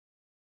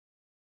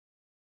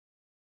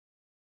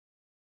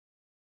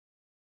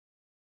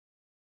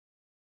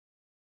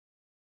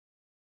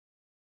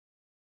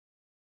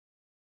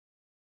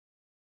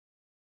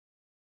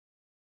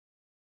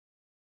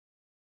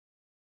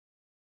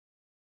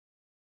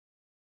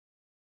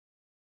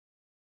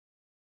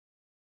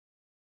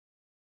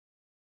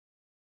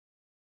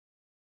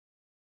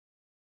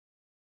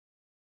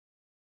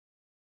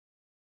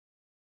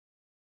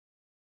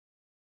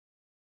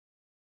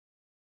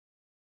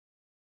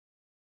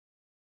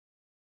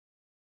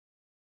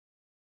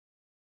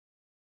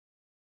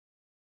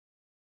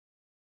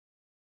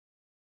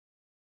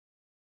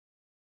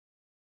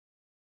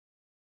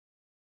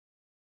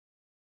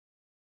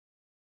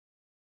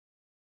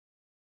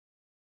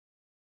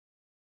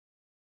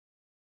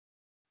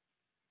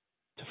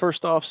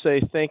first off,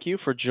 say thank you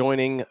for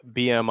joining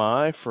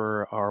BMI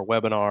for our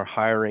webinar,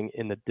 Hiring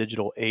in the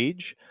Digital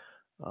Age.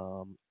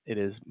 It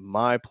is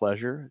my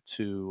pleasure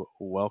to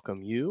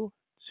welcome you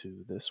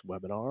to this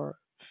webinar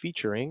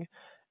featuring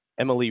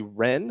Emily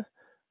Wren.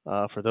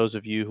 For those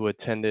of you who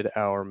attended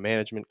our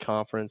management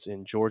conference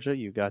in Georgia,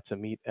 you got to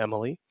meet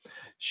Emily.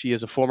 She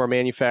is a former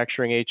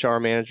manufacturing HR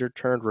manager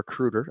turned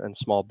recruiter and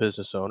small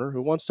business owner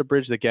who wants to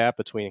bridge the gap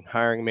between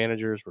hiring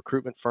managers,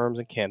 recruitment firms,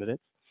 and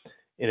candidates.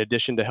 In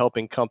addition to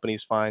helping companies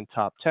find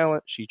top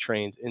talent, she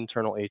trains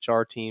internal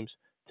HR teams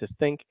to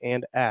think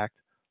and act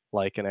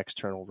like an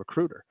external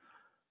recruiter.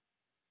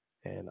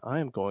 And I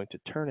am going to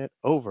turn it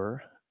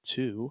over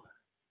to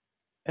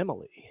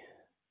Emily.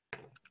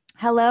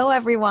 Hello,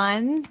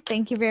 everyone.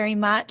 Thank you very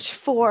much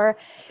for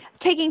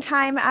taking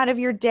time out of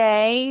your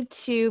day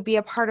to be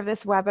a part of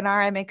this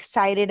webinar. I'm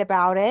excited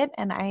about it,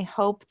 and I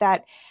hope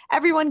that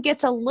everyone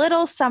gets a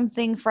little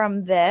something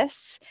from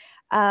this.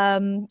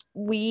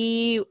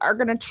 We are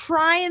going to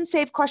try and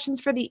save questions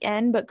for the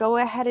end, but go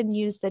ahead and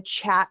use the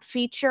chat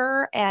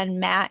feature, and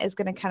Matt is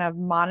going to kind of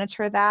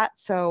monitor that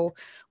so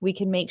we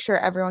can make sure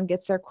everyone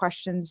gets their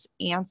questions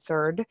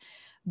answered.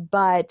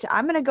 But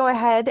I'm going to go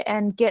ahead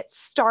and get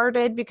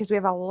started because we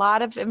have a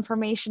lot of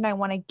information I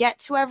want to get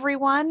to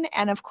everyone.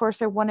 And of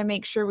course, I want to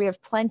make sure we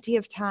have plenty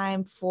of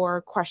time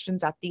for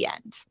questions at the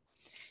end.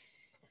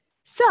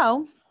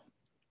 So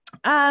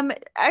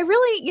I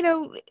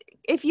really,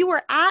 if you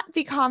were at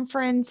the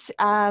conference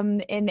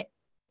in,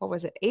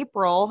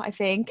 April, I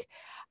think,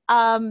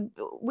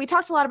 we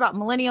talked a lot about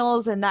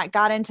millennials, and that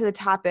got into the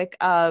topic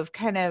of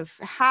kind of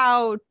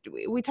how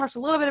we talked a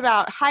little bit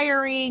about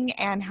hiring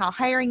and how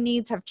hiring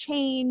needs have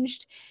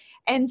changed.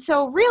 And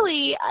so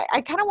really,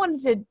 I kind of wanted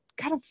to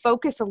kind of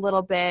focus a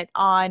little bit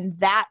on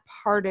that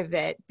part of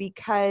it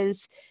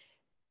because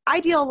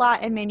I deal a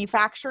lot in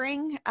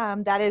manufacturing.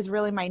 That is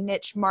really my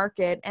niche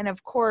market. And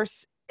of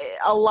course,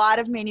 a lot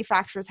of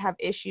manufacturers have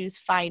issues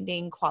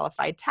finding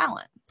qualified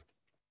talent.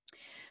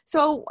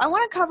 So I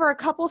want to cover a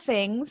couple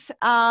things,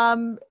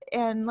 and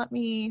let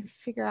me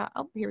figure out,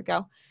 here we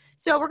go.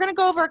 So we're going to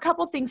go over a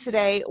couple things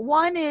today.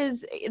 One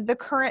is the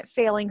current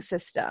failing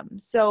system.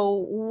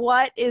 So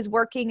what is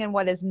working and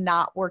what is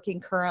not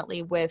working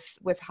currently with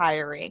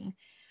hiring.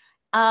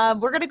 We're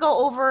going to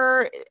go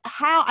over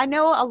how, I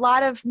know a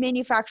lot of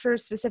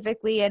manufacturers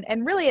specifically,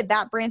 and really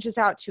that branches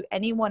out to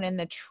anyone in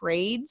the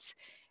trades,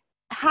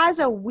 has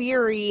a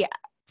weary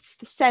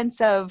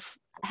sense of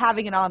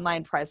having an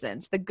online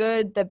presence, the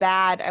good, the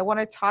bad. I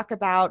want to talk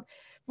about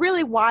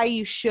really why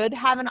you should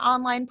have an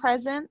online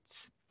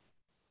presence.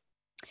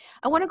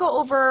 I want to go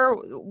over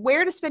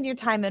where to spend your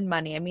time and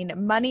money. I mean,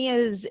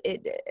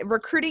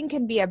 recruiting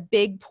can be a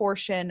big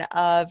portion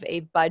of a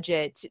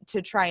budget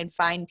to try and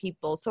find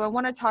people. So I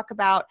want to talk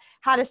about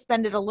how to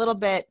spend it a little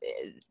bit,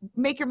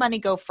 make your money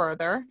go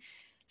further.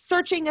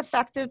 Searching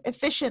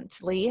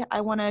efficiently,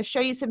 I want to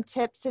show you some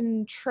tips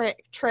and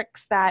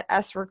tricks that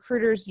us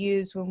recruiters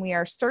use when we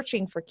are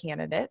searching for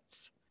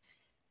candidates.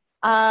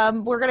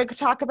 We're going to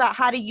talk about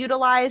how to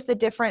utilize the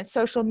different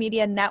social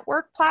media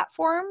network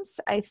platforms.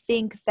 I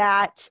think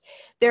that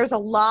there's a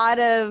lot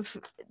of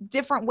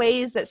different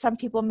ways that some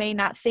people may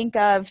not think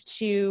of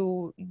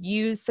to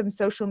use some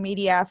social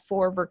media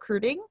for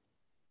recruiting.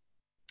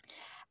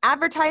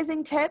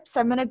 Advertising tips.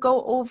 I'm going to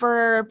go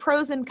over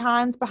pros and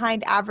cons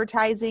behind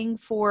advertising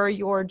for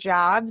your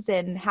jobs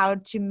and how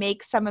to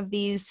make some of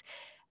these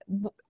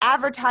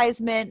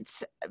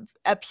advertisements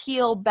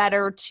appeal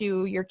better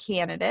to your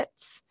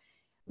candidates.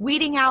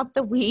 Weeding out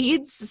the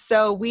weeds,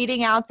 so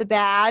weeding out the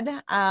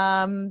bad,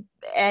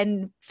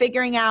 and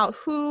figuring out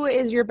who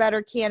is your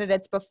better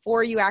candidates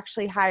before you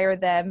actually hire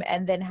them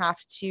and then have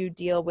to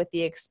deal with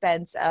the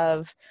expense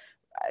of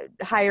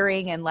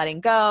hiring and letting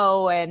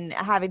go and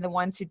having the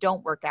ones who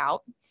don't work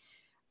out.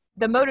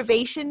 The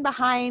motivation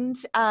behind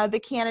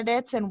the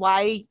candidates and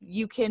why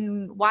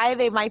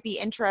they might be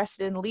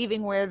interested in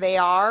leaving where they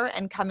are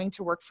and coming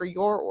to work for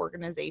your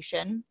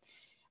organization.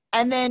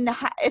 And then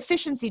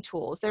efficiency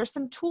tools. There's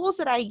some tools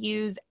that I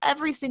use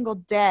every single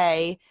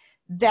day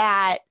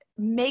that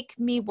make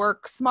me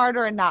work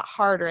smarter and not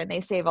harder, and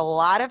they save a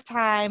lot of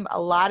time,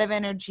 a lot of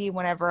energy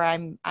whenever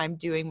I'm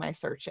doing my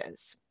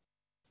searches.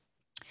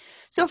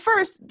 So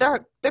first,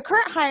 the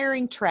current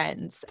hiring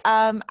trends.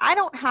 I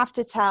don't have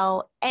to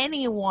tell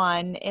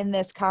anyone in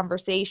this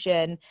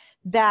conversation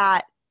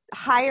that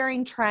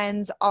hiring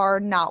trends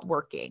are not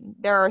working.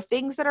 There are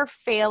things that are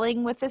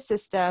failing with the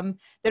system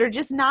that are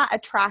just not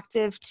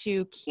attractive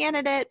to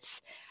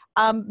candidates.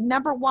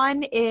 Number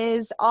one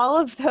is all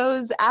of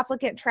those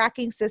applicant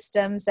tracking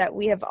systems that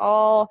we have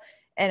all,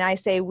 and I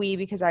say we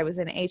because I was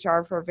in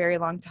HR for a very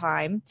long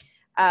time,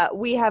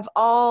 we have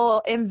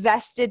all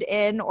invested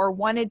in or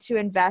wanted to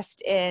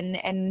invest in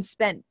and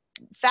spent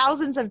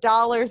thousands of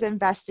dollars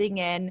investing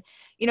in.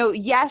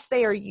 Yes,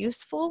 they are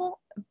useful,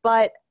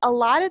 but a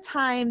lot of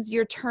times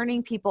you're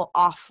turning people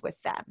off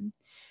with them.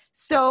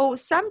 So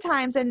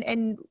sometimes,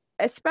 and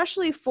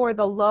especially for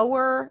the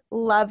lower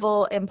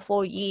level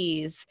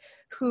employees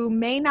who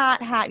may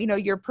not have,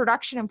 your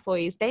production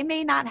employees, they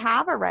may not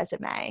have a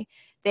resume.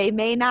 They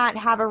may not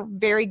have a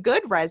very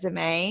good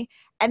resume,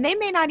 and they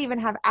may not even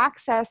have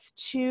access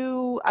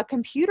to a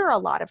computer a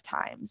lot of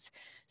times.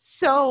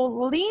 So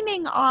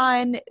leaning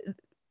on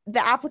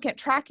the applicant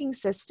tracking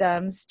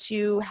systems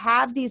to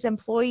have these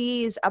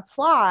employees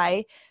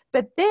apply,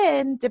 but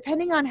then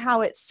depending on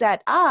how it's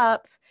set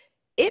up,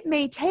 it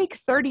may take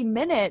 30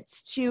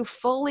 minutes to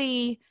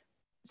fully,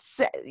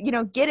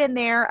 get in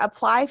there,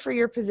 apply for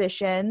your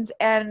positions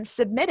and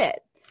submit it.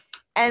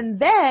 And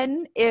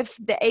then if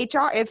the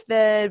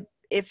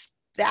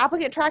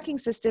applicant tracking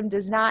system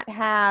does not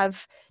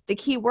have the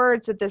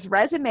keywords that this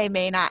resume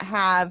may not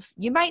have,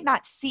 you might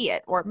not see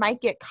it, or it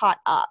might get caught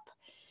up.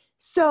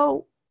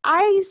 So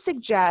I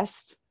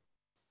suggest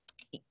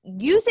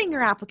using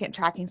your applicant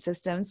tracking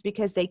systems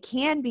because they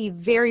can be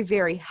very,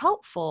 very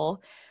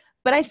helpful,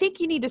 but I think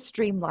you need to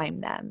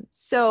streamline them.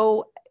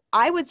 So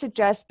I would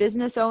suggest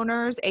business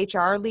owners,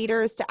 HR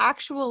leaders to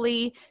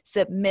actually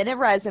submit a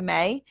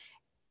resume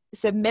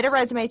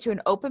to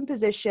an open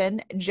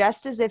position,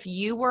 just as if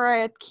you were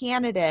a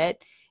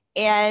candidate,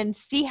 and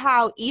see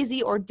how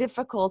easy or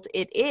difficult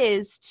it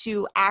is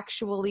to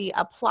actually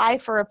apply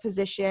for a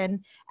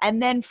position.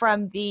 And then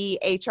from the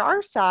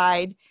HR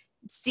side,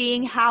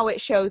 seeing how it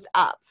shows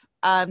up,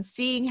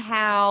 seeing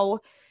how,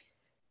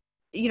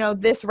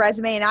 this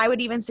resume, and I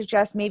would even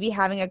suggest maybe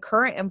having a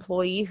current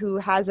employee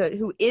who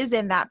is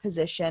in that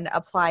position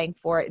applying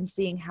for it and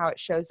seeing how it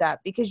shows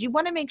up, because you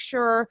want to make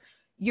sure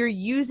you're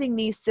using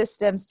these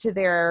systems to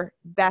their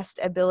best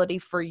ability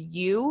for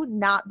you,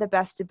 not the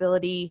best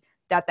ability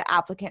that the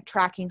applicant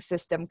tracking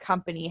system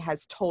company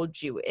has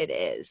told you it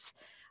is.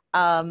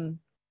 I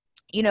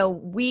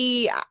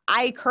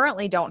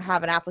currently don't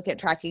have an applicant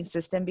tracking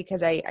system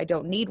because I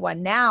don't need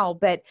one now,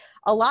 but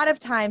a lot of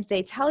times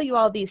they tell you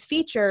all these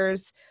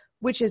features,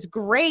 which is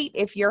great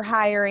if you're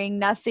hiring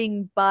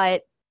nothing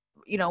but,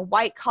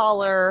 white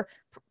collar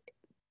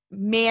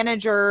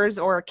managers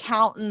or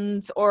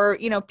accountants or,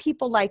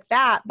 people like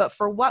that. But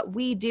for what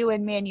we do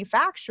in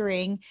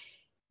manufacturing,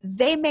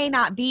 they may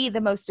not be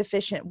the most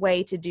efficient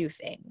way to do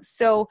things.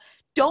 So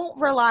don't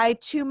rely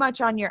too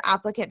much on your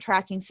applicant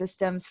tracking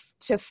systems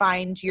to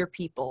find your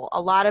people.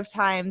 A lot of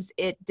times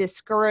it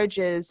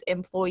discourages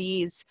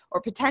employees or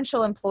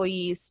potential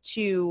employees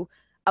to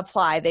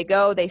apply.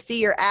 They see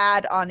your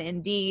ad on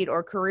Indeed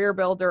or Career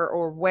Builder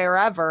or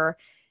wherever,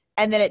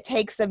 and then it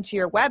takes them to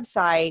your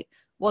website.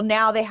 Well,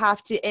 now they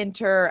have to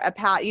enter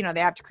they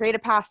have to create a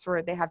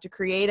password. They have to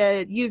create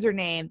a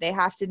username. They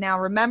have to now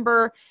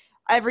remember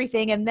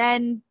everything, and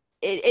then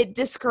it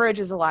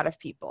discourages a lot of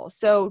people.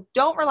 So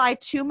don't rely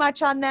too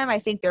much on them. I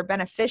think they're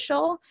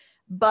beneficial,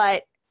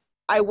 but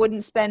I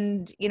wouldn't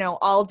spend,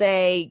 all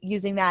day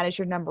using that as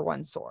your number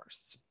one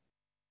source.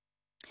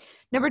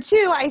 Number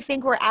two, I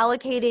think we're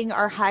allocating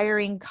our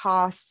hiring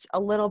costs a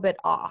little bit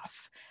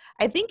off.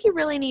 I think you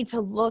really need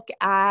to look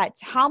at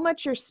how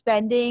much you're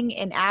spending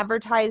in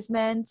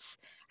advertisements,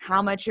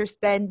 how much you're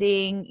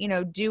spending,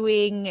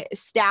 doing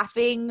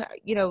staffing,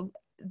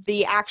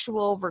 the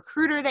actual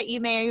recruiter that you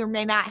may or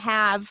may not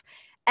have,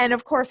 and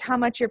of course, how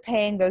much you're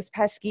paying those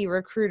pesky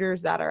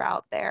recruiters that are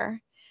out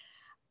there.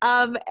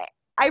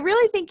 I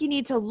really think you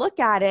need to look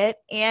at it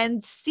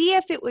and see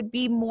if it would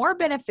be more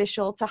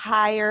beneficial to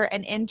hire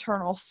an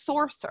internal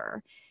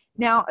sourcer.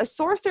 Now, a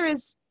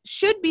sourcer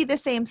should be the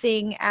same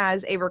thing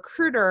as a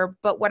recruiter,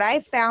 but what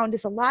I've found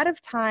is a lot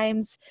of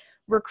times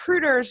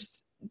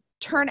recruiters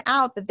turn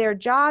out that their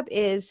job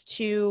is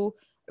to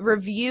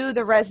review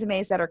the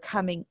resumes that are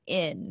coming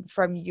in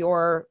from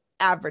your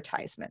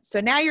advertisements.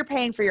 So now you're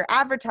paying for your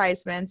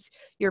advertisements,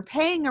 you're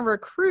paying a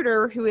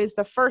recruiter who is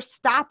the first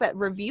stop at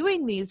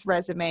reviewing these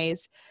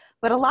resumes.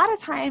 But a lot of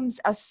times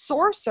a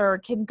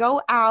sourcer can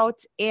go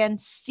out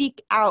and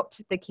seek out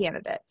the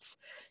candidates.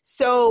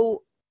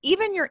 So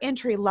even your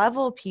entry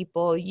level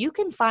people, you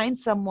can find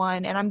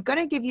someone, and I'm going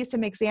to give you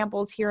some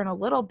examples here in a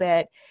little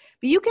bit,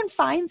 but you can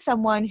find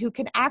someone who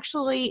can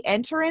actually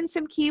enter in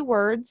some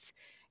keywords.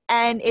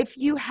 And if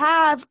you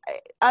have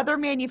other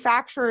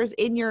manufacturers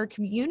in your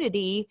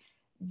community,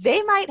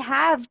 they might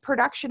have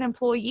production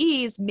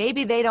employees.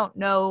 Maybe they don't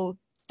know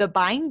the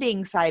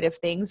binding side of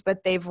things,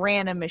 but they've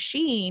ran a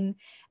machine,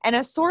 and a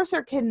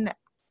sourcer can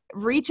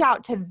reach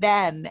out to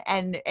them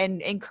and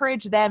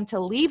encourage them to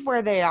leave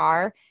where they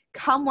are,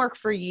 come work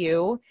for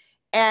you.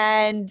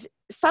 And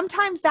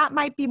sometimes that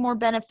might be more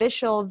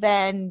beneficial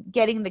than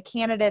getting the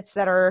candidates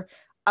that are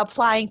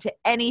applying to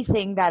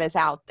anything that is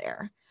out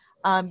there.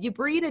 You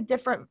breed a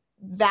different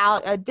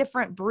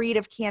breed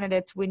of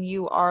candidates when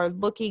you are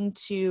looking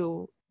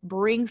to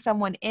bring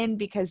someone in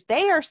because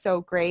they are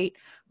so great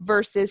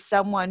versus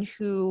someone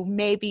who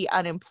may be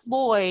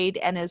unemployed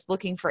and is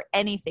looking for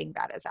anything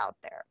that is out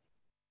there.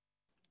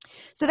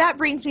 So that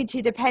brings me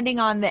to, depending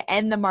on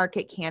the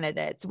market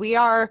candidates, we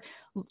are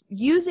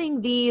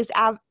using these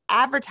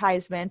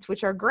advertisements,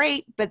 which are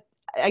great, but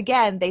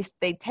again,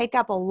 they take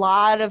up a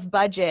lot of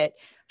budget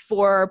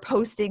for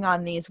posting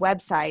on these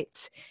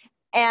websites.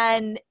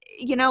 And,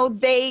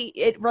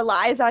 it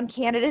relies on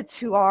candidates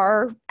who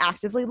are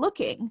actively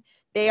looking.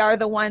 They are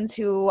the ones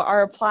who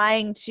are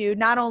applying to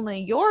not only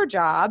your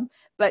job,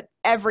 but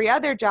every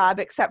other job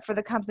except for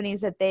the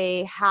companies that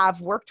they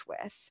have worked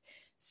with.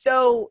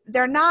 So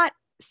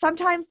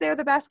sometimes they're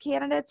the best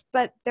candidates,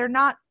 but they're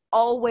not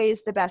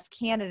always the best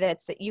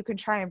candidates that you can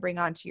try and bring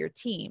onto your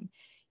team.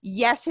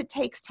 Yes, it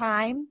takes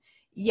time.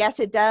 Yes,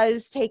 it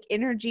does take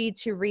energy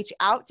to reach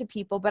out to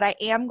people, but I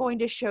am going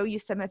to show you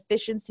some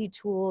efficiency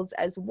tools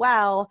as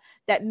well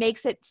that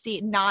makes it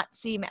not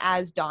seem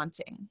as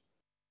daunting.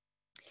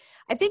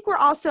 I think we're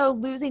also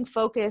losing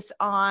focus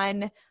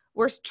on,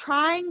 we're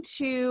trying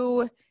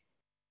to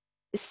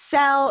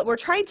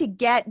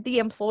get the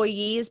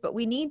employees, but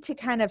we need to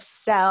kind of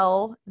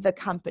sell the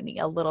company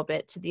a little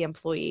bit to the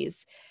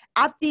employees.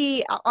 On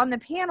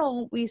the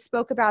panel, we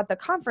spoke about the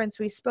conference,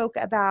 we spoke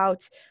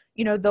about,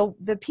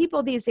 the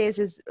people these days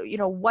is,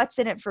 what's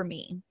in it for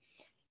me?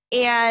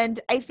 And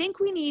I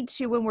think we need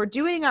to, when we're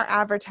doing our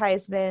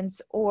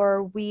advertisements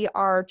or we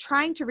are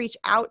trying to reach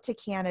out to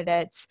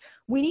candidates,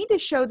 we need to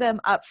show them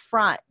up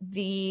front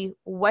the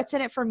what's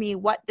in it for me,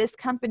 what this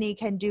company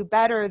can do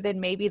better than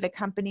maybe the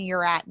company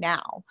you're at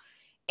now.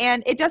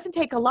 And it doesn't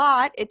take a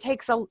lot. It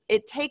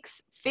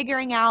takes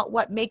figuring out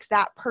what makes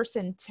that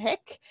person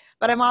tick.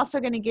 But I'm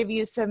also going to give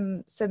you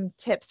some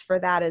tips for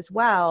that as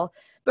well.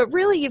 But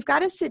really, you've got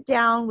to sit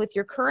down with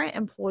your current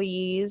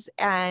employees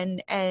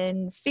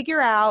and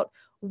figure out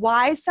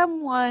why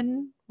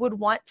someone would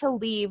want to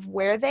leave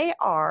where they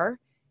are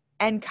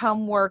and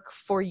come work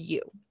for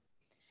you.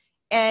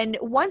 And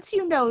once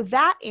you know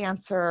that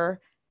answer,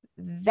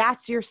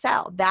 that's your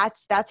sell.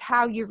 That's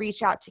how you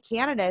reach out to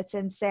candidates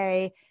and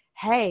say,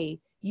 hey,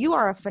 you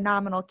are a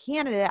phenomenal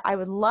candidate. I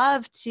would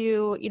love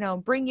to,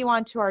 bring you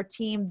onto our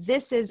team.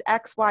 This is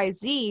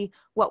XYZ,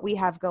 what we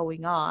have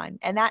going on.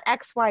 And that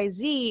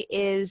XYZ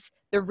is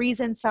the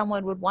reason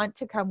someone would want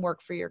to come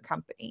work for your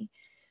company.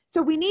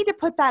 So we need to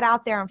put that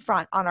out there in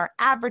front on our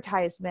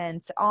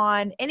advertisements,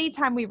 on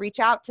anytime we reach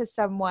out to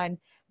someone.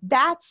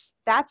 That's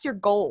your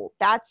goal.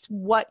 That's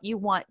what you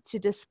want to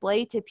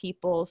display to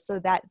people so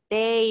that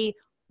they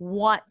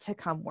want to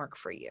come work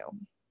for you.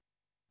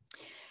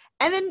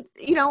 And then,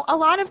 a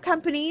lot of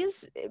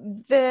companies,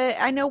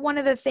 I know one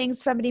of the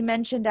things somebody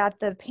mentioned at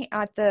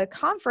the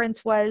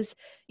conference was,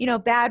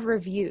 bad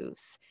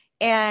reviews.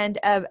 And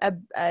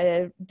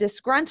a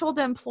disgruntled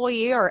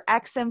employee or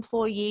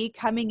ex-employee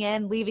coming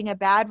in, leaving a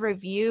bad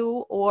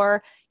review,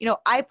 or,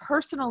 I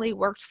personally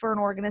worked for an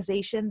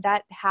organization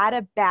that had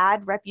a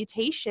bad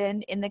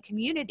reputation in the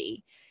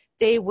community.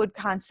 They would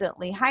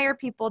constantly hire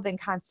people, then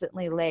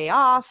constantly lay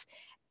off.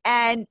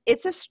 And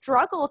it's a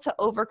struggle to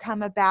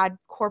overcome a bad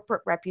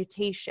corporate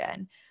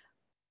reputation.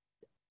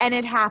 And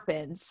it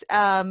happens.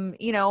 I'm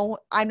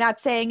not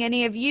saying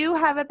any of you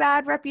have a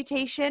bad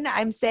reputation.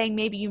 I'm saying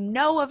maybe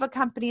of a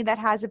company that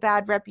has a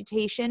bad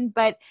reputation,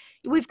 but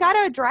we've got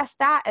to address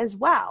that as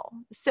well.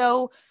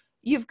 So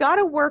you've got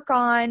to work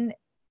on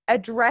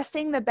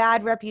addressing the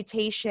bad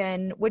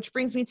reputation, which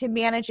brings me to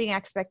managing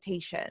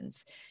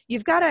expectations.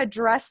 You've got to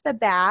address the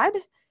bad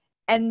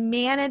and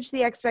manage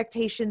the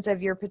expectations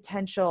of your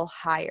potential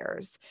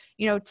hires.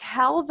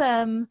 Tell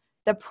them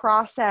the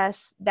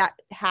process that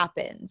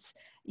happens.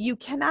 You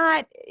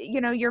cannot,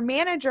 your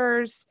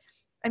managers,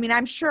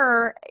 I'm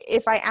sure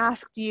if I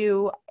asked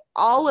you,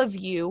 all of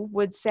you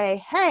would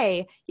say,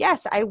 hey,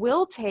 yes, I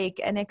will take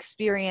an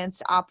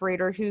experienced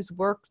operator who's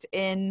worked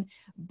in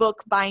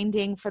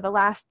bookbinding for the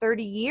last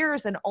 30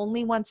 years and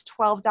only wants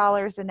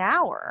 $12 an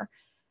hour.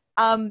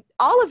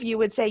 All of you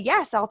would say,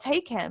 yes, I'll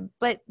take him,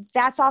 but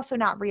that's also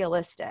not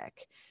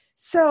realistic.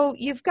 So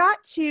you've got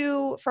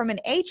to, from an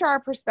HR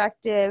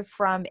perspective,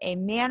 from a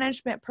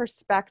management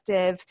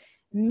perspective,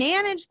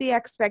 manage the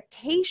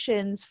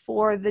expectations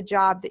for the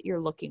job that you're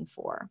looking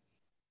for.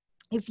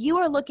 If you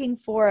are looking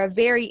for a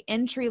very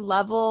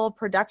entry-level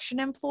production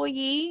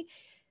employee,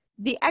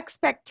 the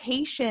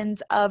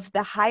expectations of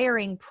the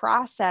hiring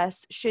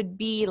process should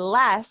be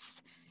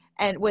less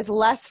and with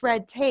less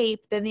red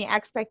tape than the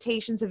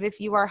expectations of if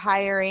you are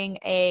hiring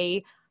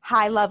a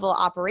high-level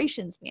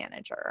operations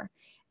manager.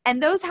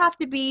 And those have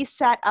to be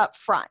set up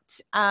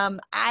front.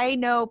 I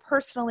know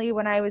personally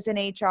when I was in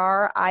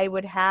HR, I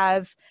would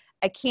have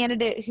a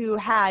candidate who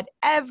had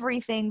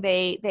everything.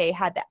 They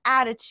had the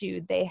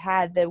attitude, they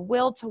had the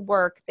will to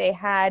work, they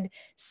had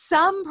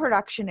some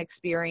production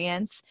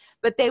experience,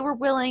 but they were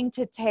willing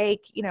to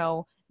take,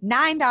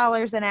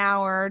 $9 an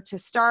hour to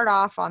start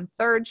off on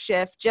third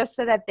shift just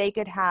so that they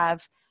could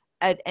have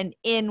an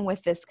in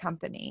with this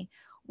company.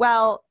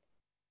 Well,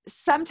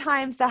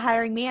 sometimes the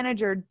hiring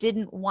manager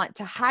didn't want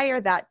to hire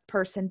that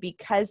person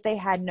because they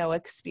had no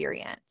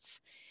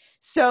experience.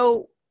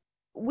 So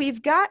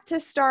we've got to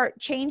start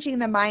changing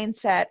the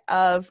mindset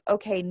of,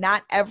 okay,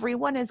 not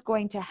everyone is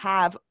going to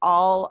have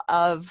all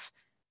of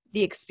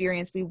the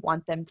experience we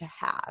want them to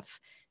have.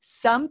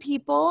 Some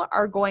people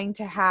are going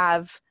to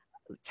have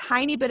a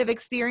tiny bit of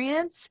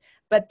experience,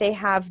 but they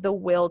have the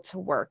will to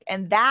work.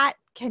 And that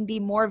can be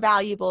more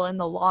valuable in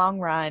the long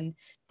run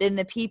than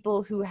the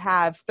people who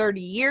have 30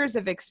 years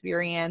of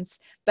experience,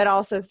 but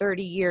also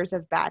 30 years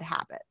of bad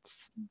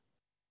habits.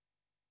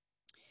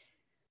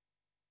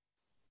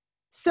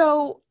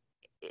 So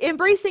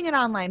embracing an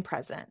online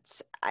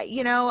presence.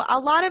 A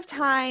lot of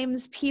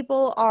times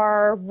people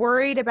are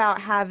worried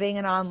about having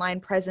an online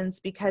presence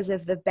because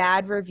of the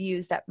bad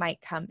reviews that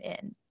might come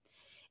in.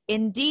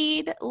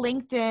 Indeed,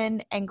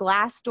 LinkedIn, and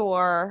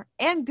Glassdoor,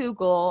 and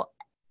Google,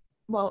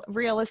 well,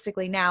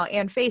 realistically now,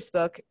 and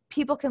Facebook,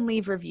 people can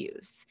leave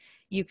reviews.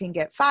 You can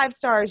get 5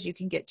 stars, you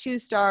can get 2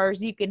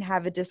 stars, you can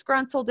have a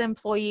disgruntled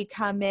employee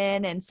come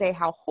in and say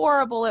how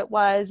horrible it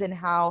was and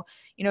how,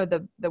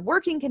 the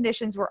working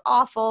conditions were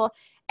awful.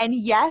 And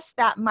yes,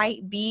 that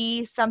might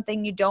be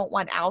something you don't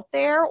want out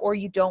there or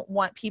you don't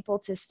want people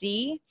to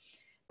see.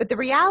 But the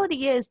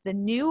reality is the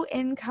new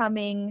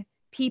incoming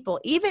people,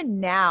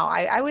 even now,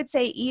 I would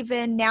say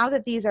even now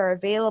that these are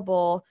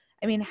available,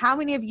 I mean, how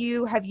many of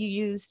you have you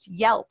used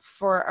Yelp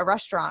for a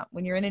restaurant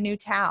when you're in a new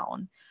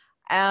town?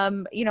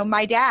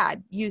 My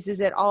dad uses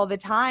it all the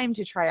time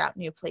to try out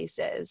new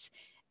places.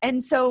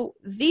 And so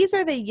these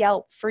are the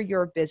Yelp for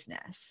your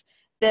business.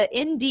 The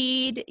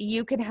Indeed,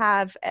 you can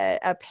have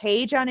a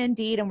page on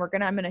Indeed, and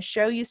I'm going to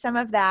show you some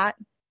of that.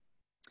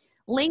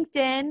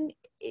 LinkedIn,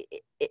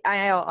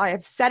 I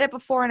have said it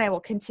before and I will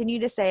continue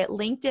to say it.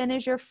 LinkedIn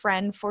is your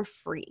friend for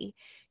free.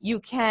 You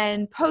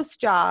can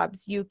post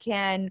jobs, you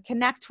can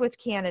connect with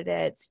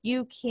candidates,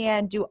 you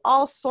can do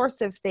all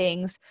sorts of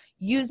things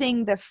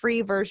using the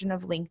free version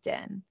of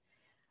LinkedIn.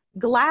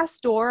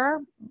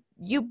 Glassdoor,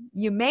 you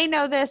may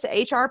know this,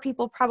 HR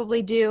people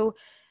probably do.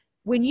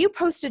 When you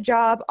post a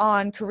job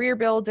on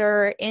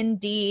CareerBuilder,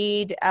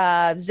 Indeed,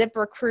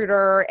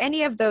 ZipRecruiter,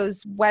 any of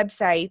those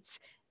websites,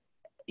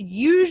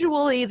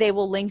 usually they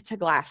will link to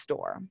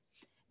Glassdoor.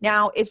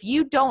 Now, if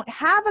you don't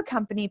have a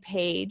company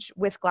page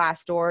with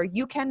Glassdoor,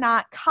 you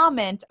cannot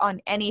comment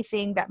on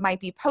anything that might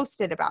be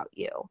posted about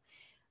you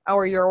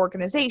or your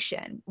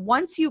organization.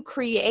 Once you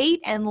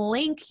create and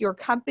link your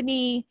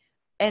company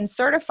and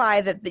certify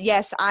that,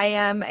 yes, I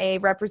am a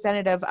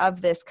representative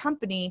of this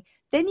company,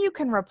 then you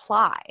can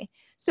reply.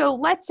 So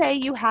let's say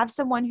you have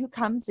someone who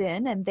comes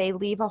in and they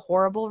leave a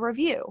horrible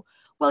review.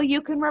 Well,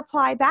 you can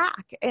reply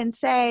back and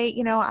say,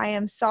 I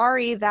am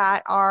sorry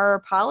that our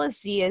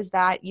policy is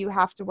that you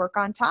have to work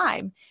on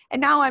time. And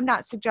now I'm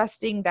not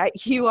suggesting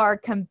that you are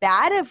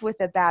combative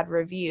with a bad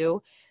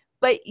review,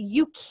 but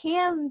you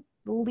can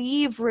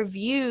leave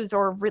reviews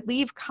or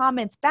leave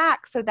comments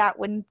back so that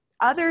when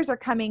others are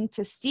coming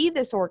to see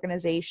this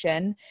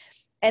organization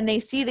and they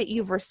see that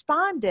you've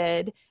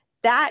responded,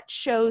 that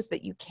shows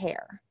that you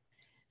care.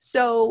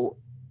 So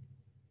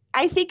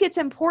I think it's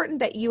important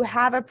that you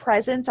have a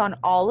presence on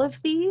all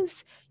of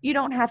these. You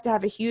don't have to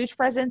have a huge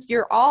presence.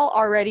 You're all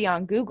already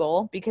on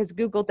Google because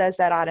Google does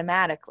that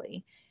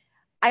automatically.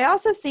 I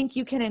also think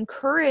you can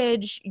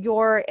encourage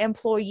your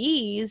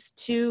employees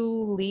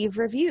to leave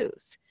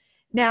reviews.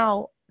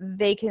 Now,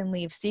 they can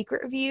leave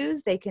secret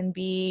reviews. They can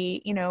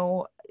be,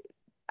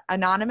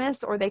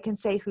 anonymous, or they can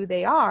say who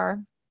they are,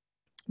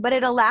 but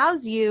it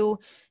allows you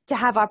to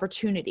have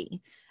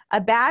opportunity. A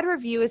bad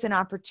review is an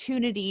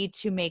opportunity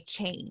to make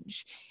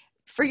change.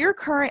 For your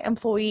current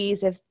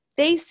employees, if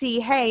they see,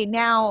 hey,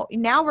 now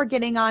we're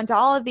getting on to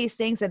all of these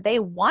things that they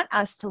want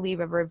us to leave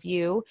a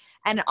review,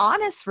 an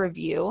honest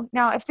review.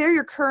 Now, if they're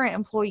your current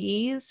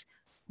employees,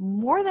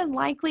 more than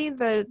likely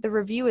the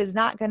review is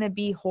not going to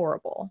be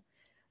horrible.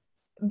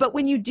 But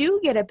when you do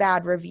get a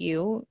bad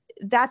review,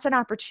 that's an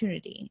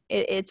opportunity.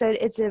 It's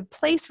a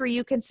place where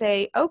you can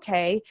say,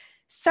 okay,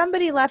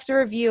 somebody left a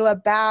review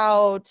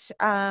about,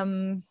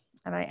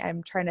 and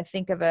I'm trying to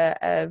think of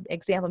a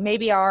example,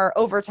 maybe our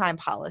overtime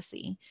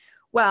policy.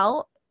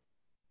 Well,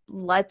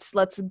 let's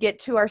get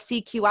to our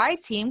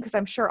CQI team, because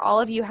I'm sure all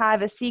of you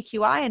have a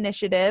CQI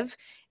initiative,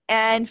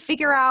 and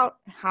figure out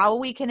how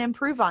we can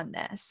improve on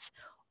this.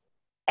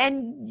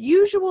 And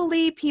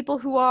usually people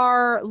who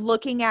are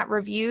looking at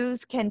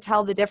reviews can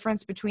tell the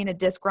difference between a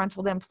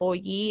disgruntled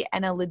employee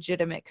and a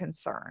legitimate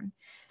concern.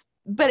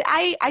 But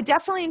I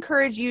definitely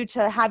encourage you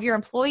to have your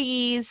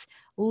employees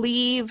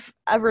leave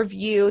a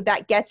review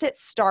that gets it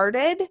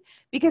started,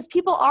 because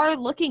people are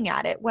looking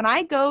at it. When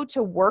I go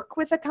to work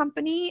with a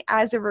company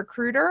as a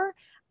recruiter,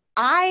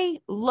 I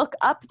look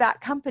up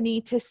that company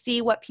to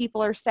see what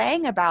people are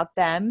saying about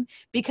them,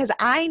 because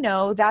I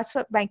know that's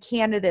what my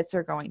candidates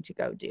are going to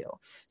go do.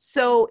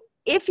 So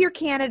if your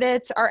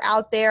candidates are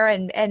out there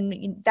and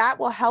that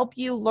will help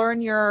you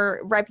learn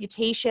your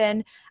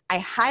reputation, I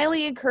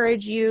highly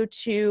encourage you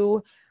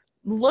to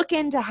look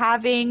into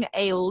having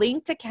a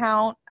linked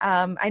account.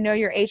 I know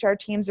your HR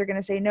teams are going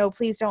to say, no,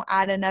 please don't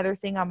add another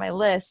thing on my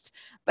list.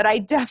 But I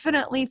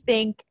definitely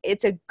think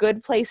it's a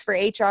good place for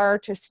HR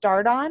to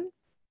start on.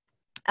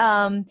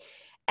 And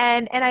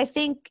I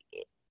think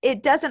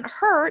it doesn't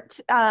hurt.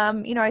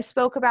 I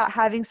spoke about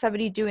having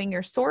somebody doing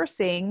your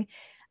sourcing.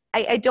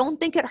 I don't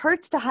think it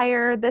hurts to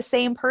hire the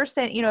same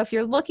person. If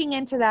you're looking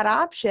into that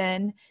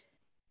option,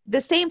 the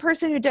same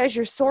person who does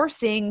your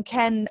sourcing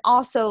can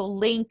also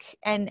link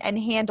and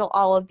handle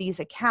all of these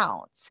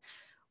accounts.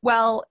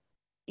 Well,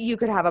 you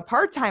could have a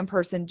part-time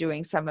person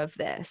doing some of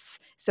this.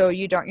 So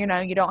you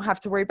don't have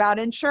to worry about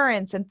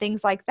insurance and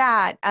things like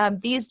that.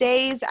 These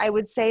days, I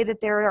would say that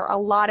there are a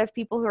lot of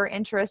people who are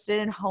interested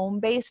in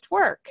home-based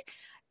work.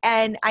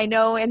 And I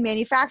know in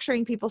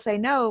manufacturing, people say,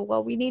 no,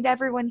 well, we need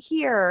everyone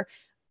here.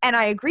 And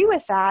I agree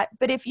with that.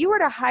 But if you were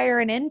to hire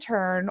an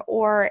intern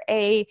or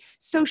a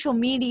social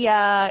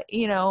media,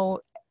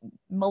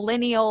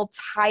 millennial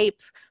type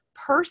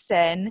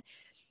person,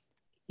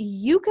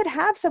 you could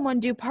have someone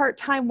do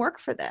part-time work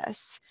for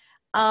this.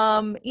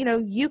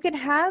 You could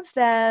have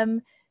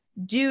them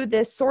do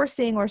this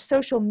sourcing or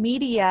social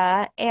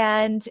media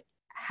and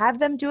have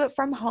them do it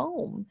from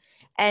home.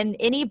 And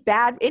any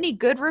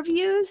good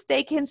reviews,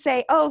 they can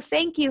say, oh,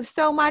 thank you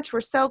so much.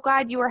 We're so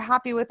glad you were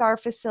happy with our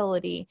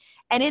facility.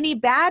 And any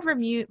bad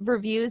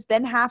reviews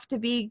then have to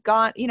be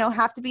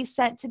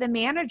sent to the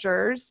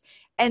managers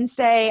and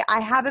say, I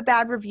have a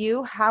bad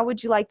review. How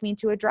would you like me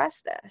to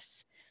address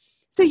this?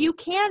 So you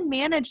can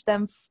manage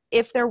them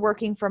if they're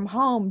working from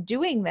home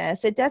doing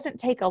this. It doesn't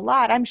take a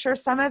lot. I'm sure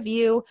some of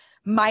you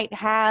might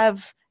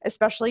have,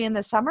 especially in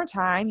the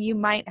summertime, you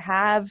might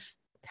have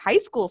high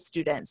school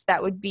students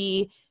that would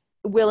be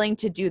willing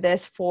to do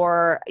this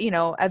for,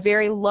 a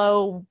very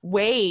low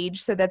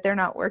wage so that they're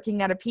not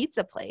working at a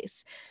pizza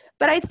place.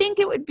 But I think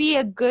it would be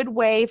a good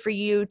way for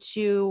you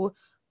to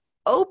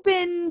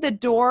open the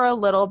door a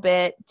little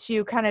bit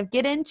to kind of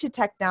get into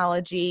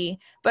technology,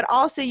 but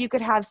also you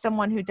could have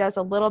someone who does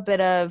a little bit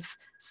of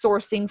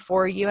sourcing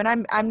for you. And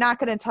I'm not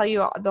going to tell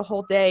you the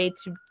whole day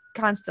to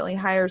constantly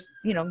hire,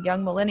 young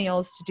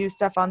millennials to do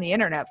stuff on the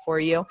internet for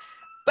you.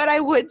 But I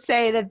would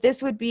say that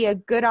this would be a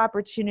good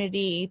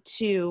opportunity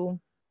to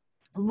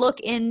look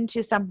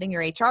into something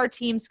your HR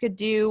teams could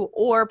do,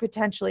 or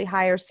potentially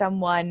hire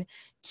someone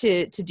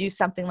to do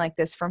something like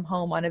this from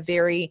home on a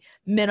very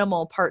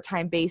minimal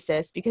part-time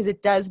basis, because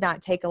it does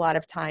not take a lot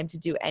of time to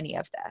do any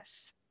of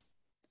this.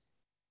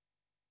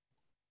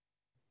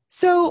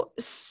 So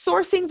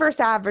sourcing versus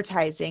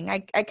advertising, I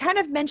kind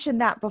of mentioned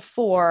that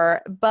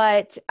before,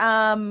 but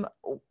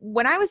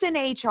when I was in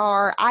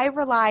HR, I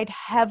relied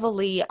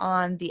heavily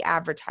on the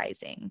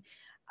advertising.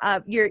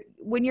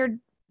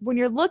 When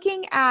you're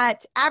looking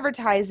at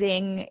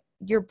advertising,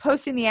 you're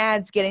posting the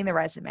ads, getting the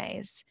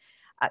resumes.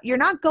 You're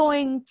not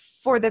going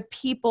for the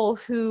people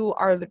who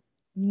are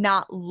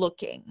not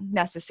looking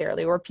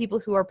necessarily, or people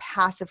who are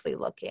passively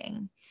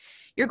looking.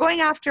 You're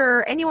going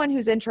after anyone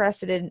who's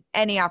interested in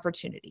any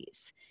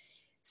opportunities.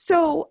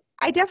 So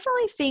I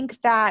definitely think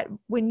that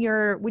when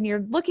you're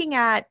looking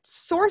at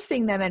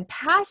sourcing them and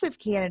passive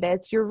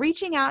candidates, you're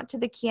reaching out to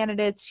the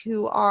candidates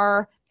who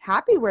are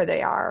happy where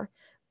they are.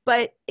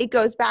 But it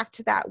goes back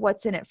to that,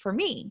 what's in it for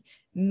me?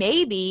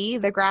 Maybe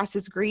the grass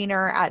is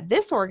greener at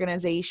this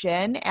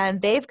organization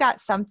and they've got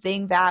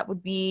something that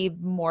would be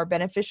more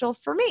beneficial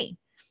for me.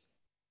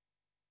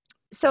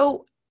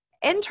 So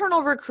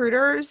internal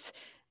recruiters,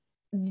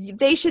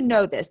 they should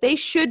know this. They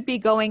should be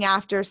going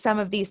after some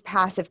of these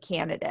passive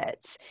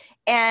candidates.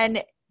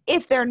 And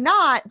if they're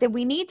not, then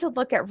we need to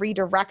look at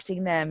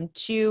redirecting them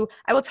to,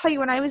 I will tell you,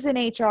 when I was in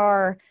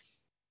HR,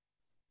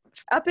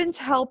 up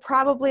until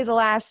probably the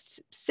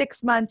last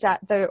 6 months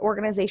at the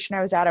organization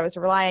I was at, I was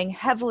relying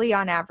heavily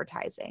on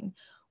advertising.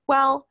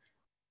 Well,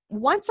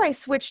 once I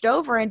switched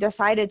over and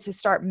decided to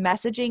start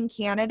messaging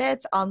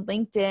candidates on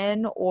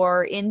LinkedIn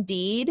or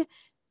Indeed,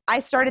 I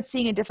started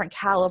seeing a different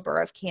caliber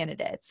of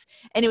candidates.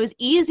 And it was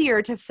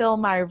easier to fill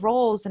my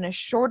roles in a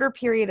shorter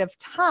period of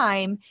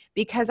time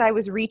because I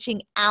was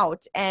reaching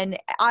out, and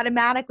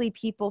automatically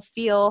people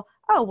feel,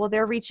 oh, well,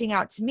 they're reaching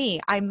out to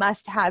me. I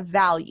must have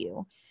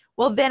value.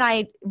 Well, then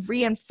I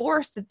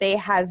reinforce that they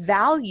have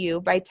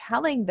value by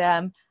telling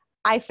them,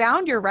 I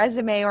found your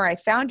resume or I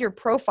found your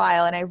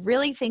profile, and I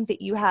really think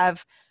that you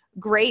have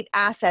great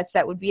assets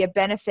that would be a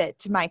benefit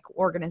to my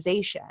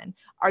organization.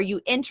 Are you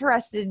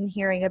interested in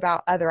hearing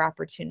about other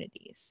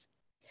opportunities?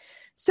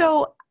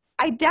 So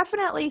I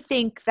definitely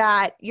think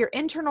that your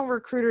internal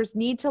recruiters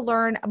need to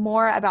learn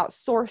more about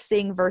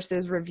sourcing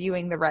versus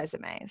reviewing the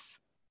resumes.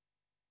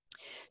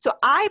 So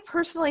I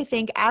personally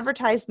think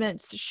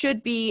advertisements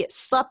should be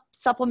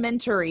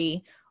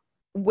supplementary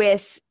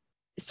with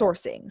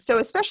sourcing. So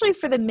especially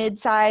for the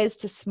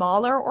mid-sized to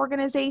smaller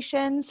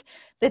organizations,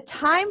 the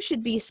time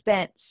should be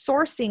spent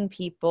sourcing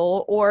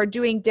people or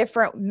doing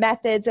different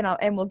methods,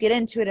 and we'll get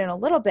into it in a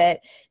little bit,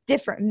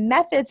 different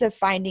methods of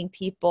finding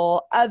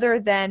people other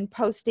than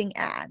posting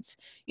ads.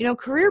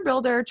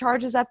 CareerBuilder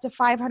charges up to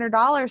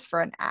 $500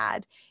 for an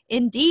ad.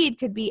 Indeed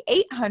could be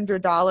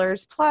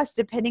 $800 plus,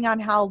 depending on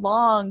how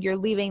long you're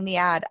leaving the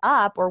ad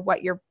up or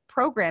what your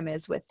program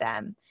is with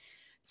them.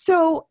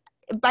 So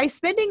by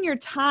spending your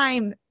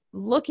time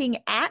looking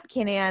at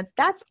candidates,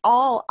 that's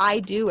all I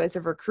do as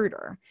a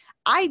recruiter.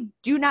 I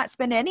do not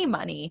spend any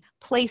money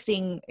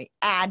placing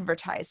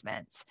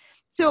advertisements.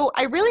 So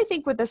I really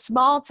think with the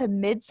small to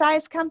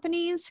mid-sized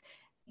companies,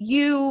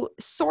 you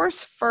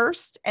source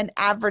first and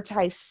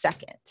advertise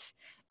second,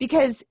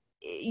 because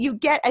you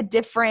get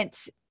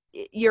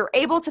you're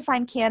able to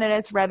find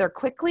candidates rather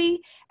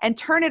quickly and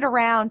turn it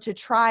around to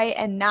try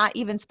and not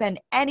even spend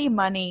any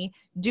money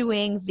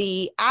doing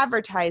the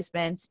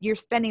advertisements, you're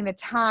spending the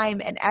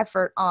time and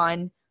effort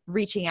on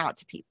reaching out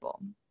to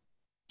people.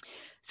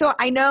 So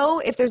I know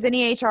if there's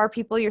any HR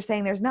people, you're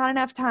saying there's not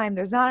enough time,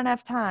 there's not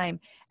enough time.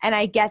 And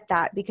I get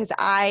that because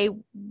I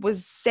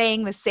was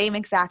saying the same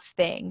exact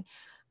thing.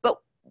 But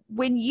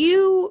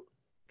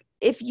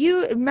if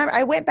you remember,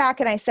 I went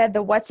back and I said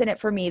the what's in it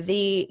for me,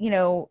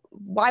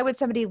 why would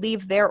somebody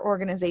leave their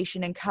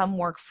organization and come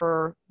work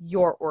for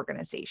your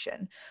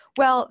organization?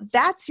 Well,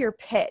 that's your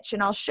pitch.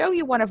 And I'll show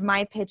you one of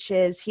my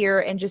pitches here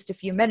in just a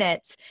few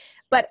minutes.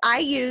 But I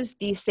use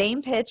the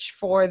same pitch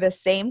for the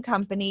same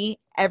company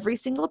every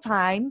single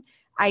time.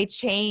 I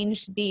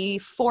changed the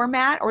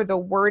format or the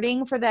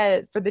wording for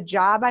the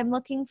job I'm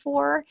looking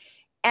for.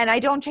 And I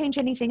don't change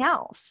anything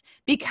else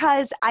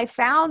because I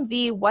found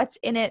the what's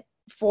in it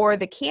for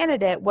the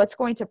candidate, what's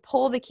going to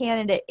pull the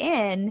candidate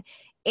in,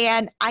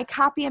 and I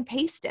copy and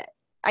paste it.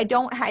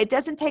 It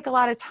doesn't take a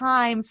lot of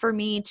time for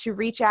me to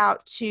reach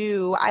out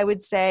to, I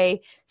would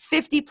say,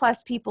 50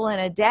 plus people in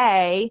a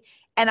day,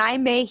 and I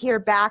may hear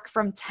back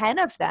from 10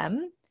 of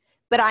them,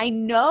 but I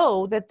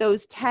know that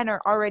those 10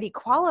 are already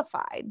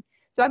qualified.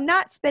 So I'm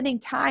not spending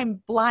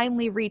time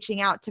blindly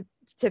reaching out to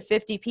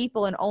 50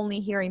 people and only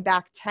hearing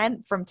back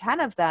from 10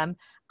 of them.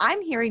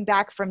 I'm hearing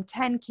back from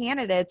 10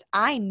 candidates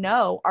I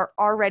know are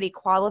already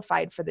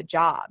qualified for the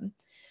job.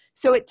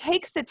 So it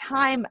takes the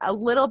time a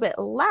little bit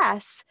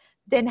less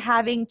than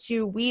having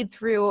to weed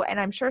through, and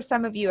I'm sure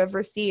some of you have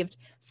received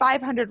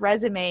 500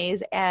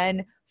 resumes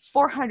and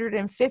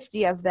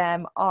 450 of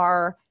them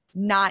are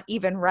not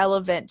even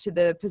relevant to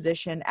the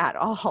position at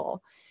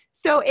all.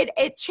 So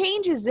it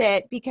changes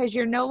it because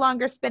you're no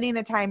longer spending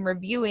the time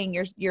reviewing.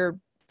 You're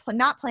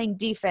not playing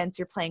defense,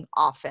 you're playing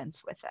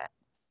offense with it.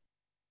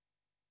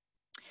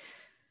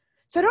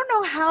 So I don't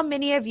know how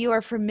many of you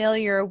are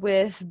familiar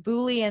with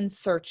Boolean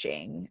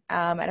searching.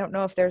 I don't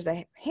know if there's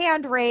a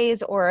hand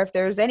raise or if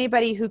there's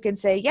anybody who can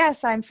say,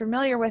 yes, I'm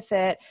familiar with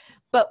it.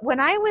 But when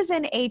I was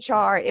in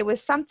HR, it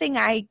was something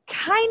I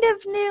kind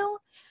of knew.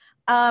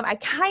 I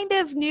kind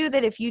of knew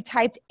that if you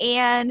typed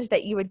and,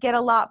 that you would get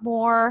a lot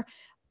more.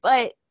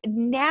 But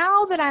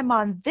now that I'm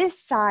on this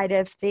side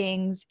of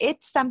things,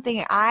 it's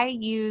something I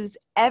use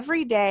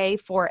every day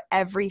for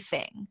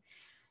everything.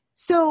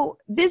 So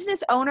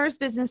business owners,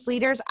 business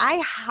leaders, I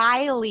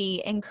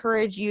highly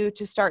encourage you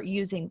to start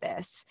using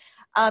this.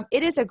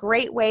 It is a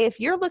great way. If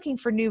you're looking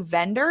for new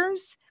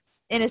vendors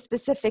in a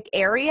specific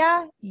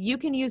area, you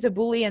can use a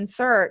Boolean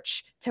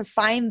search to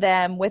find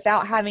them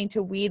without having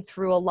to weed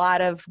through a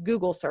lot of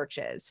Google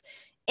searches.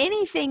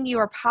 Anything you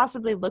are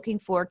possibly looking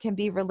for can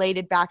be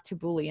related back to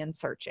Boolean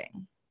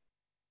searching.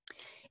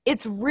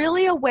 It's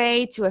really a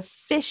way to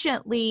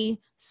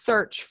efficiently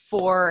search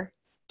for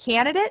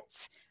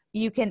candidates.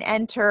 You can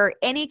enter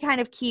any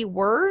kind of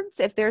keywords.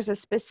 If there's a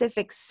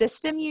specific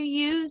system you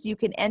use, you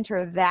can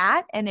enter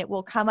that and it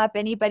will come up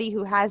anybody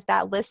who has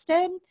that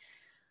listed.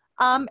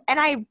 And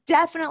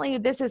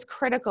this is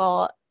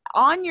critical,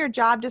 on your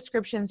job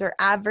descriptions or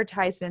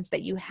advertisements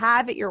that you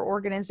have at your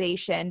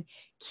organization,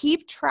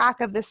 keep track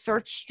of the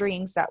search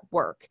strings that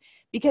work,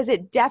 because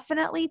it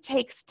definitely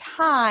takes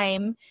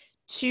time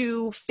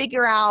to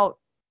figure out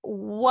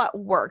what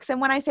works.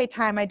 And when I say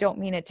time, I don't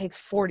mean it takes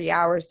 40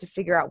 hours to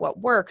figure out what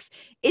works.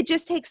 It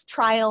just takes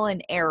trial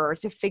and error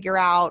to figure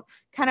out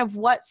kind of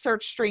what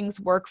search strings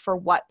work for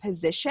what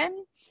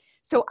position.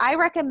 So I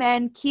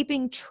recommend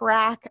keeping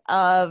track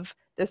of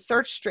the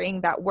search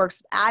string that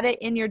works. Add it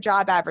in your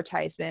job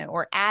advertisement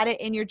or add it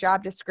in your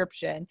job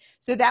description.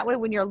 So that way,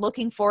 when you're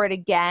looking for it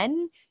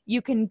again,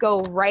 you can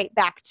go right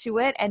back to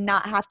it and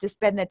not have to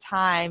spend the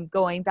time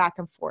going back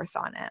and forth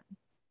on it.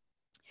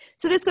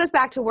 So this goes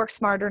back to work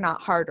smarter,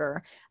 not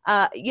harder.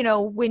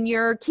 When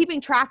you're keeping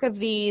track of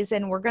these,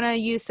 and we're going to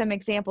use some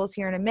examples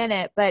here in a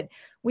minute, but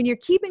when you're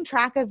keeping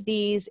track of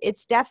these,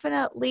 it's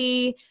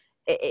definitely,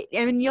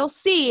 and you'll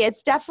see,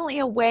 it's definitely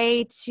a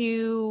way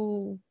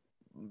to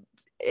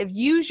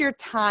use your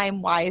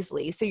time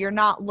wisely. So you're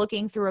not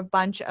looking through a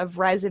bunch of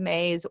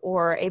resumes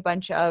or a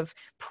bunch of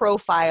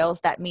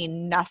profiles that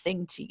mean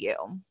nothing to you.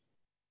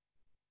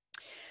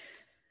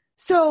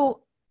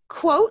 So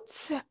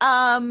quotes,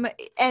 and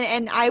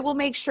I will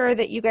make sure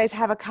that you guys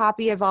have a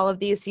copy of all of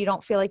these so you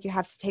don't feel like you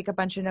have to take a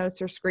bunch of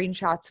notes or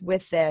screenshots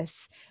with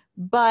this.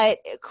 But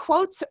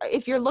quotes,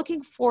 if you're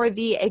looking for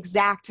the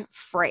exact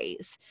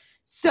phrase.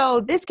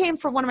 So this came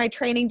from one of my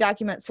training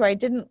documents, so I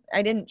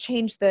didn't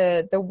change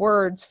the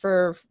words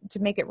to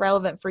make it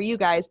relevant for you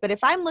guys. But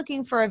if I'm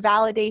looking for a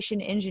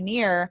validation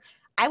engineer,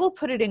 I will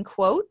put it in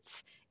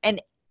quotes, and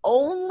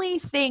only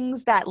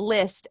things that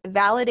list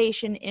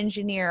validation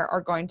engineer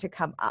are going to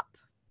come up.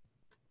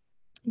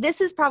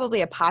 This is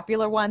probably a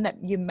popular one that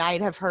you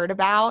might have heard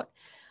about.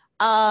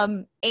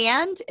 And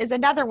is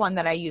another one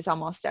that I use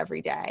almost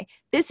every day.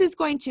 This is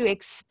going to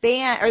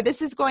expand, or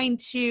this is going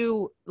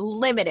to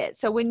limit it.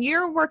 So when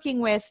you're working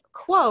with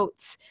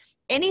quotes,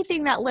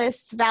 anything that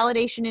lists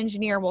validation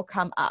engineer will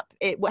come up.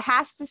 It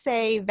has to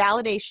say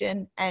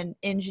validation and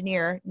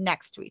engineer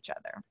next to each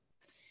other.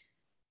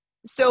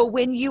 So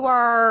when you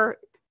are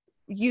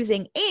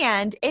using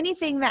and,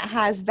 anything that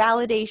has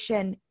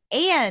validation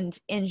and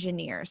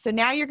engineer. So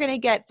now you're going to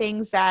get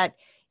things that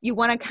you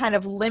want to kind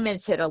of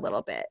limit it a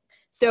little bit.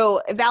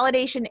 So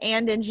validation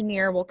and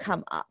engineer will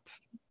come up.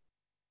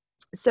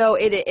 So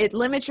it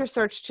limits your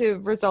search to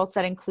results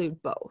that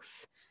include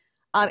both.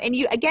 And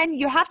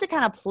you have to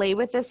kind of play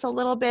with this a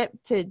little bit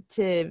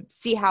to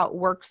see how it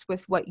works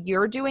with what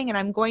you're doing. And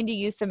I'm going to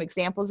use some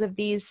examples of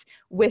these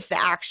with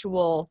the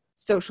actual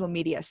social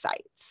media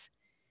sites.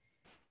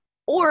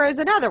 Or as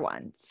another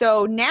one.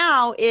 So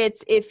now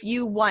it's, if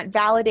you want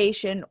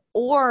validation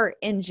or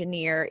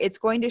engineer, it's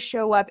going to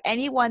show up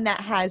anyone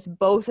that has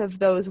both of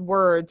those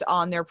words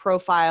on their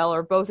profile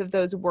or both of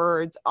those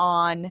words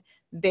on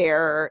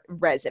their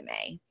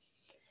resume.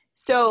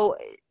 So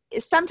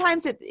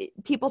sometimes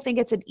people think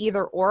it's an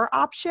either or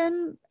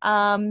option,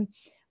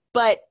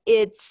 but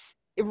it's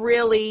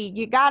really,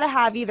 you got to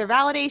have either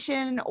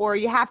validation or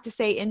you have to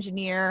say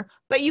engineer,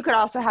 but you could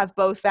also have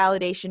both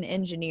validation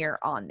engineer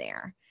on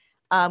there,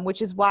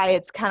 which is why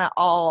it's kind of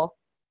all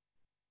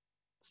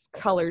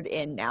colored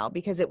in now,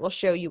 because it will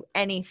show you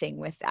anything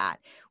with that.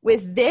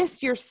 With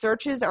this, your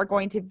searches are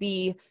going to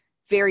be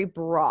very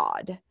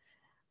broad.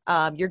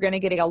 You're going to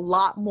get a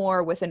lot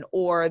more with an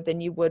or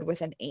than you would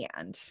with an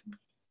and.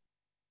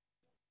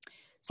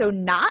 So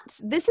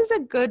this is a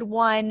good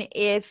one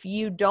if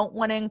you don't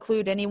want to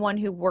include anyone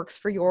who works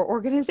for your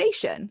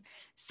organization.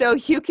 So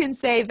you can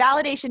say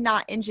validation,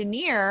 not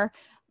engineer.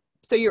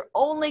 So you're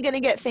only going to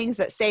get things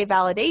that say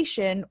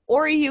validation,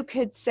 or you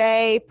could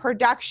say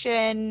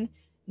production,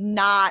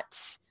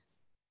 not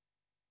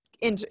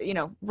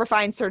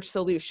refined search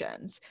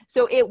solutions.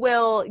 So it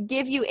will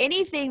give you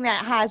anything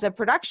that has a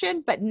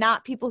production, but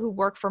not people who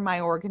work for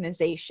my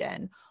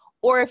organization.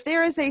 Or if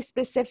there is a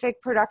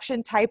specific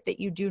production type that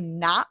you do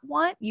not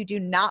want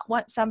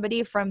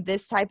somebody from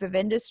this type of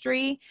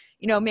industry,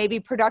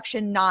 maybe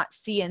production, not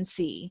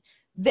CNC,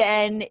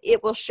 then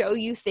it will show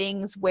you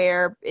things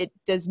where it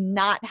does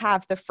not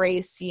have the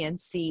phrase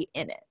CNC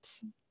in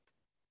it.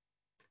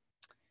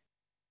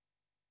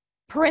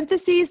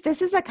 Parentheses,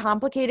 this is a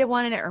complicated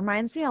one and it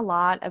reminds me a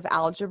lot of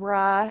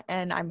algebra,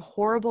 and I'm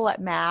horrible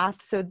at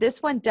math. So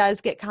this one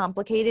does get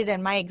complicated,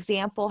 and my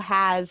example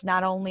has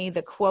not only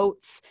the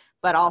quotes,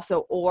 but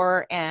also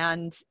or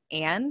and.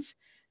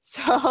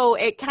 So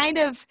it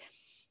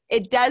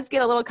does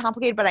get a little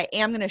complicated, but I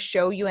am going to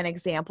show you an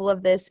example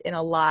of this in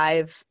a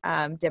live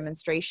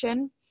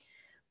demonstration.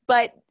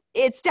 But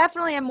it's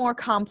definitely a more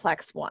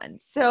complex one.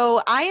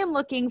 So I am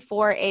looking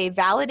for a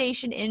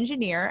validation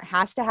engineer, it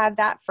has to have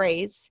that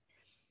phrase,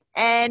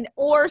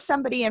 or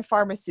somebody in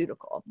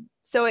pharmaceutical.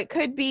 So it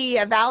could be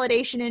a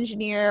validation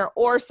engineer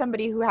or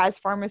somebody who has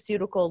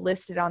pharmaceutical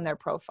listed on their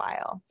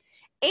profile.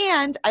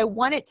 And I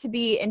want it to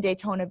be in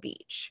Daytona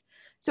Beach.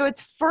 So it's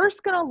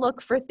first going to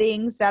look for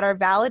things that are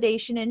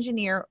validation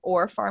engineer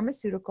or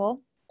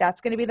pharmaceutical.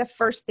 That's going to be the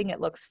first thing it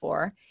looks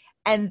for.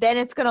 And then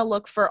it's going to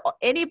look for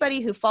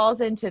anybody who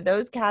falls into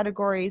those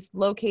categories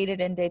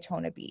located in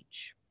Daytona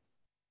Beach.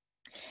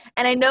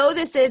 And I know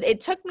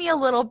it took me a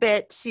little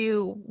bit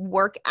to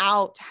work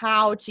out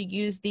how to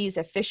use these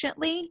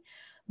efficiently,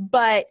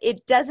 but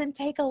it doesn't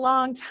take a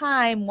long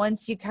time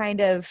once you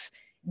kind of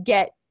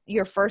get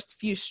your first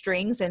few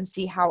strings and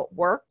see how it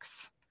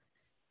works.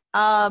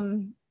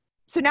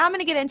 So now I'm going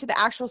to get into the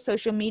actual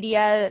social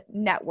media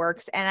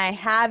networks, and I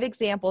have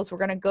examples. We're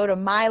going to go to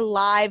my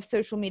live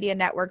social media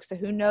network. So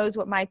who knows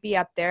what might be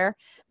up there,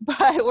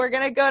 but we're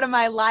going to go to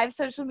my live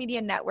social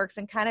media networks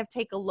and kind of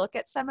take a look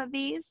at some of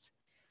these.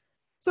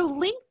 So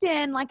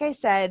LinkedIn, like I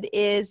said,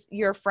 is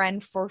your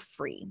friend for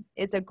free.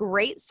 It's a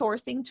great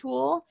sourcing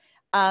tool.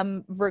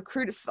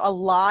 A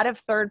lot of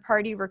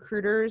third-party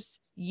recruiters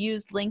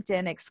use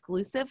LinkedIn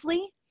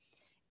exclusively.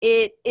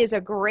 It is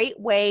a great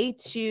way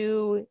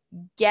to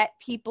get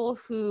people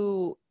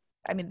who,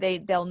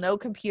 they'll know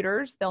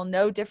computers, they'll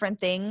know different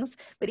things,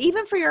 but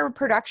even for your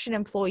production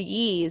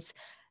employees,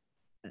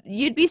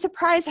 you'd be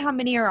surprised how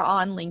many are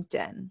on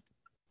LinkedIn.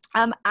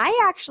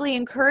 I actually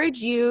encourage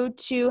you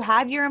to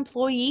have your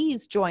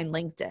employees join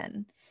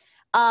LinkedIn.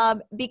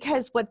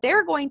 Because what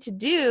they're going to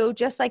do,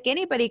 just like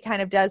anybody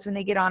kind of does when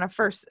they get on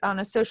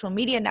a social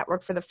media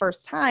network for the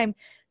first time,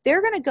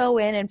 they're going to go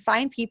in and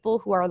find people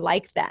who are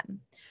like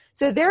them.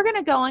 So they're going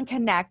to go and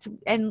connect.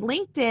 And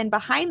LinkedIn,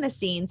 behind the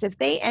scenes, if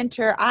they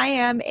enter, I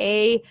am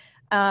a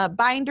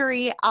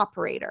bindery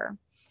operator,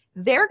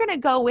 they're going to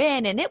go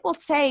in and it will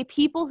say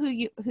people who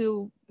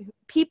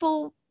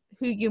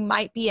you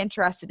might be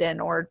interested in,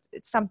 or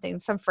some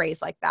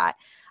phrase like that.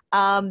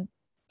 And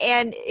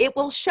it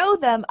will show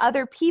them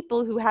other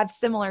people who have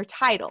similar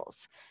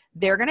titles.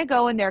 They're going to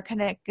go and they're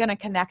going to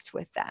connect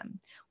with them.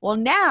 Well,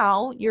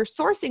 now your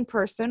sourcing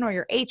person or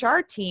your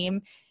HR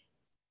team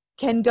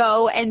can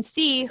go and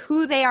see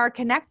who they are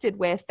connected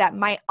with that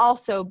might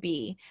also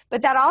be,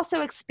 but that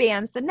also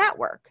expands the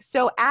network.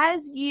 So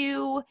as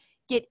you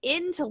get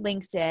into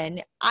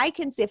LinkedIn, I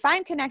can see if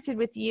I'm connected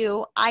with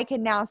you, I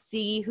can now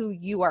see who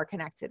you are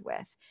connected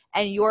with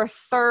and your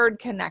third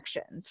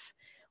connections.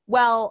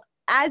 Well,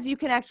 as you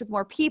connect with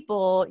more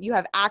people, you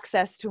have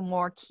access to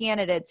more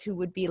candidates who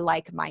would be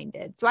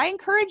like-minded. So I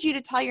encourage you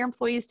to tell your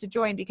employees to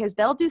join because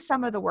they'll do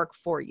some of the work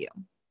for you.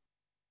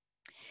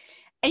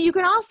 And you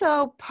can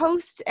also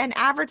post and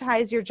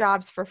advertise your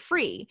jobs for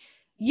free.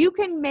 You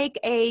can make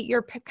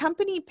your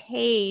company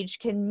page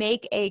can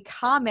make a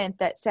comment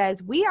that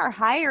says, we are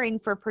hiring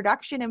for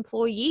production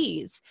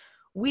employees.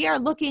 We are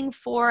looking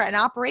for an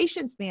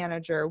operations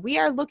manager. We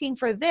are looking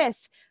for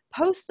this.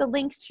 Post the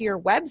link to your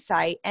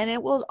website and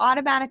it will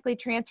automatically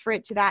transfer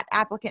it to that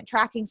applicant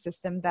tracking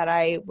system that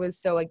I was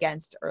so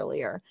against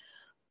earlier.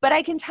 But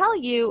I can tell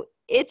you,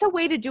 it's a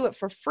way to do it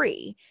for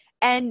free.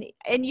 And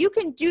you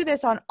can do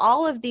this on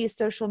all of these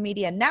social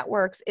media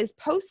networks, is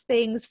post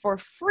things for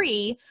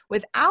free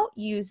without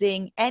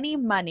using any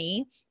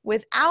money,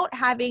 without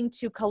having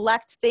to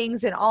collect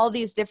things in all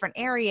these different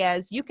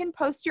areas. You can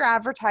post your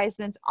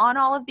advertisements on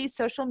all of these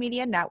social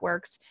media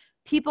networks.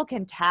 People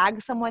can tag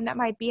someone that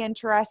might be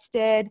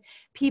interested.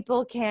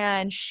 People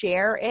can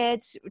share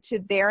it to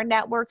their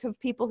network of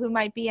people who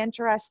might be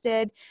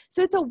interested.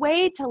 So it's a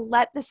way to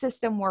let the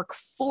system work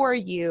for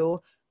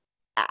you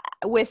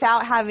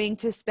without having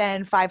to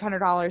spend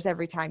 $500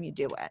 every time you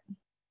do it.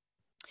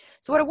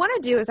 So what I want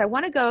to do is I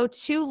want to go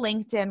to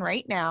LinkedIn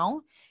right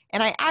now,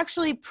 and I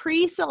actually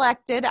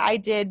pre-selected, I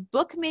did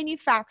book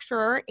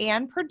manufacturer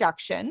and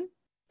production.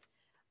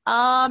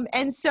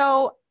 And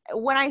so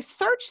when I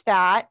search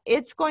that,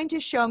 it's going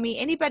to show me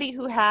anybody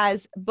who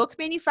has book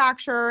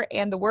manufacturer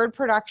and the word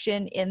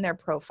production in their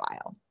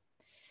profile.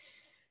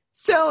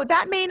 So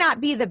that may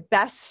not be the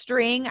best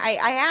string. I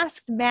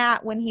asked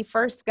Matt when he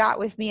first got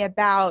with me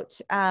about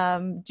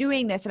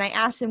doing this, and I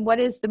asked him, what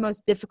is the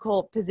most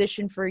difficult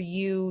position for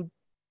you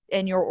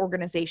and your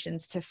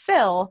organizations to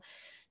fill?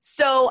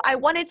 So I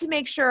wanted to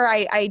make sure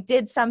I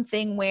did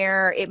something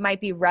where it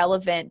might be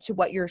relevant to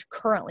what you're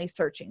currently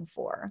searching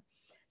for.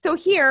 So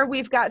here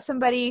we've got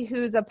somebody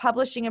who's a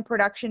publishing and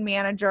production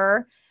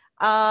manager.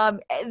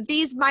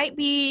 These might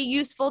be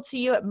useful to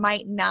you. It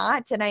might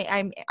not. And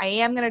I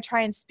am going to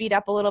try and speed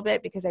up a little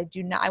bit because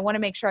I want to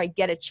make sure I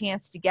get a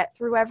chance to get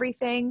through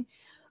everything.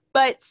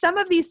 But some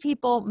of these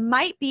people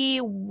might be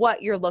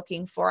what you're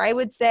looking for. I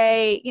would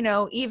say,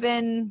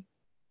 even,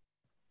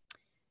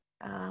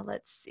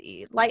 let's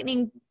see,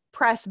 Lightning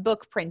Press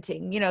book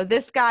printing.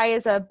 This guy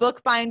is a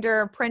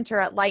bookbinder printer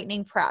at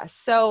Lightning Press.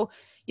 So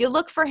you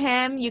look for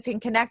him, you can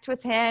connect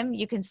with him,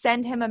 you can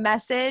send him a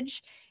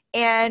message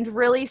and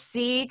really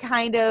see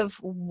kind of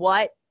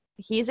what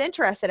he's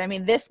interested in. I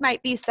mean, this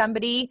might be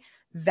somebody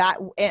that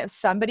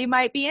somebody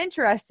might be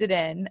interested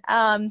in.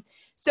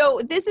 So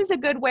this is a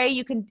good way.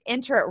 You can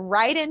enter it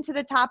right into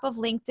the top of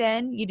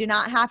LinkedIn. You do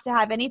not have to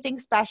have anything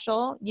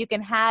special. You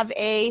can have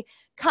a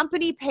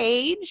company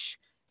page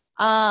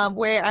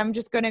where I'm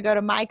just going to go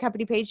to my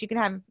company page. You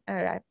can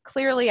have,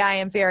 clearly I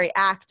am very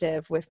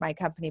active with my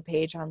company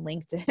page on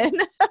LinkedIn.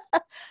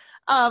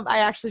 I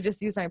actually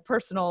just use my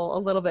personal a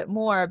little bit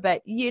more,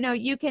 but you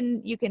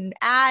can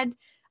add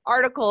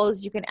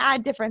articles, you can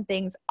add different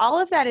things. All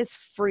of that is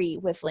free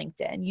with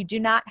LinkedIn. You do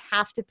not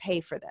have to pay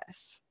for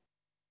this.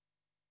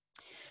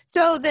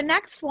 So the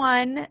next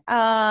one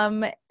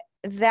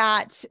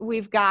that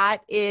we've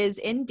got is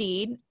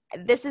Indeed.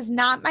 This is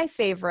not my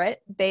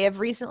favorite. They have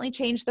recently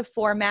changed the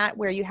format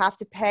where you have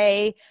to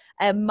pay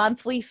a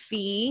monthly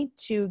fee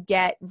to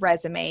get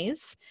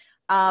resumes.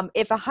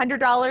 If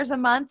 $100 a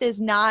month is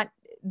not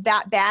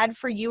that bad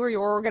for you or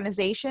your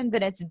organization,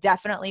 then it's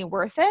definitely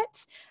worth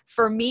it.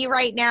 For me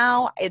right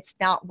now, it's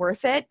not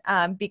worth it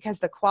because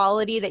the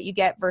quality that you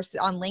get versus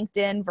on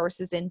LinkedIn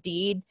versus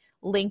Indeed,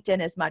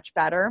 LinkedIn is much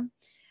better.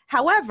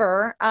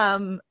 However,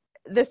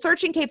 the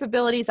searching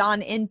capabilities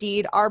on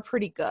Indeed are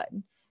pretty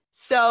good.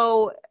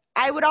 So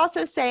I would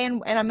also say,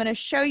 and I'm going to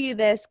show you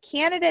this,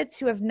 candidates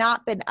who have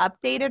not been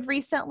updated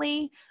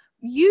recently,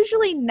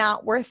 usually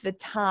not worth the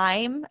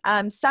time.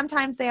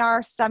 Sometimes they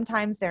are,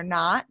 sometimes they're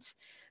not.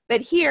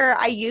 But here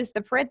I use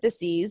the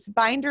parentheses,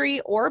 bindery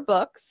or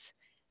books.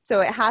 So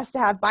it has to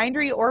have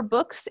bindery or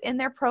books in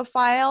their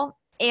profile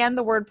and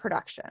the word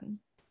production.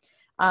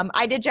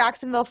 I did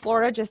Jacksonville,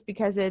 Florida, just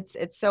because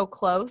it's so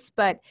close.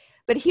 But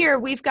here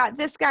we've got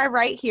this guy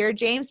right here,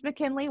 James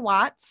McKinley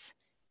Watts.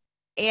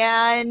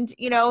 And,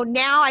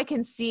 now I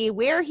can see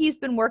where he's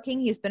been working.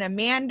 He's been a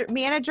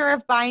manager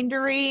of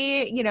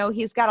bindery.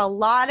 He's got a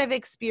lot of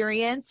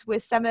experience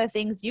with some of the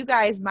things you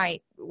guys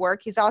might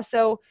work. He's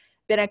also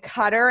been a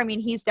cutter. I mean,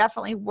 he's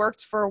definitely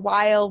worked for a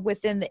while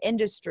within the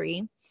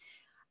industry.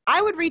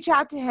 I would reach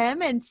out to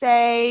him and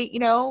say,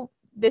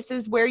 this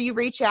is where you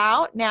reach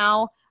out.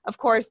 Now, of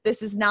course,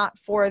 this is not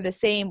for the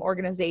same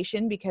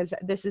organization because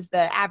this is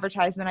the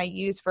advertisement I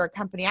use for a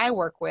company I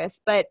work with.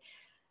 But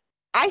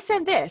I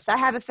said this, I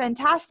have a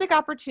fantastic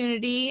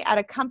opportunity at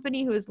a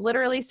company who is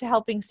literally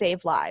helping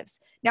save lives.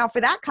 Now,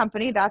 for that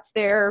company, that's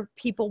their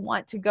people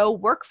want to go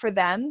work for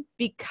them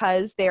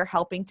because they're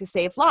helping to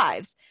save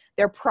lives.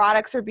 Their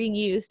products are being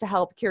used to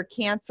help cure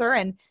cancer,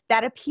 and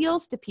that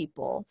appeals to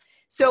people.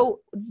 So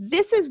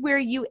this is where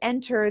you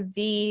enter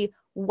the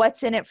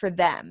what's in it for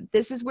them.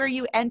 This is where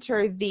you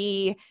enter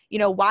the,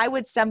 why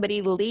would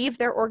somebody leave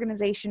their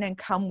organization and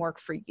come work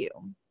for you?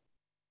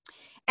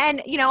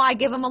 And, I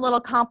give them a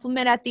little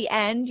compliment at the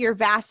end. Your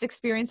vast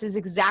experience is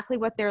exactly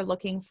what they're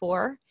looking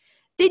for.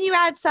 Then you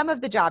add some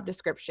of the job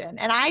description,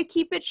 and I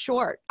keep it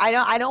short.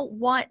 I don't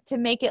want to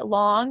make it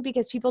long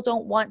because people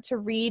don't want to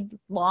read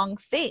long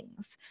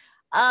things.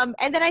 And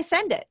then I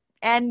send it,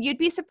 and you'd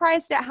be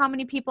surprised at how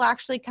many people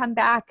actually come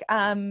back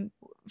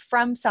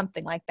from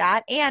something like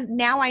that. And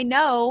now I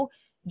know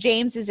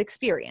James is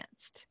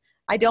experienced.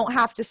 I don't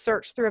have to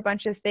search through a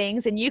bunch of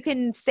things, and you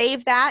can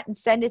save that and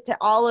send it to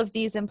all of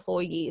these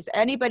employees.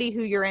 Anybody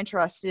who you're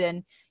interested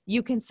in,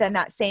 you can send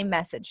that same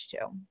message to.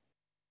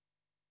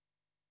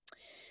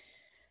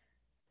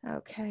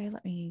 Okay,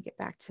 let me get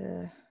back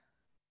to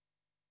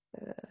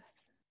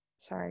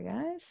sorry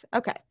guys.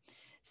 Okay.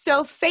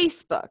 So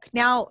Facebook.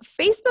 Now,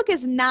 Facebook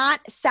is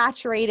not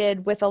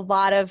saturated with a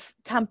lot of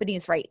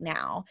companies right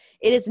now.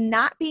 It is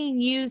not being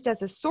used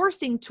as a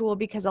sourcing tool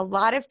because a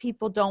lot of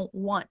people don't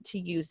want to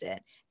use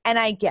it. And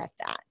I get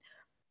that.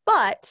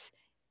 But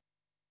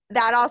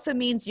that also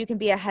means you can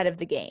be ahead of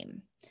the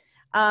game.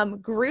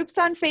 Groups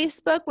on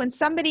Facebook, when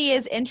somebody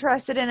is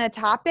interested in a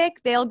topic,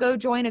 they'll go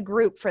join a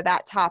group for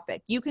that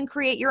topic. You can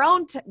create your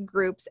own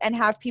groups and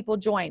have people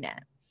join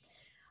it.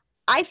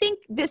 I think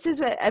this is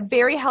a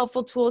very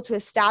helpful tool to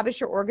establish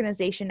your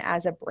organization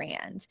as a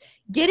brand.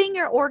 Getting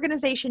your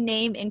organization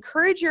name,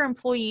 encourage your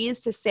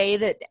employees to say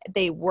that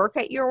they work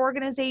at your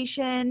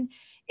organization,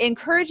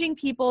 encouraging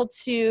people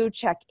to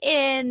check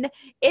in.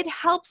 It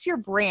helps your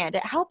brand.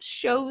 It helps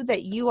show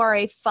that you are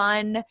a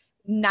fun,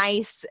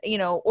 nice,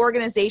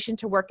 organization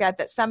to work at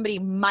that somebody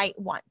might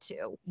want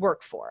to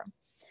work for.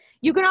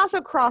 You can also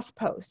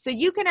cross-post. So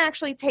you can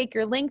actually take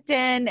your LinkedIn,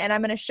 and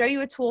I'm going to show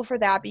you a tool for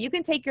that, but you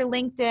can take your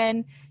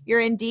LinkedIn, your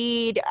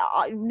Indeed,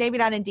 maybe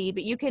not Indeed,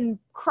 but you can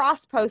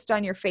cross-post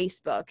on your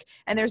Facebook,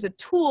 and there's a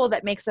tool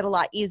that makes it a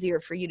lot easier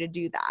for you to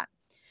do that.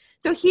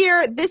 So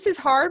here, this is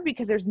hard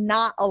because there's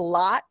not a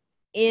lot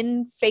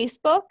in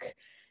Facebook.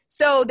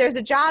 So there's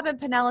a job in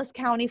Pinellas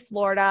County,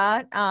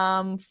 Florida,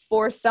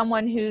 for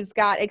someone who's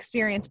got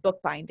experience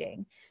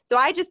bookbinding. So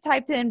I just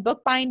typed in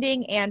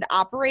bookbinding and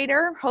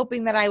operator,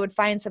 hoping that I would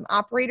find some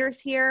operators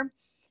here.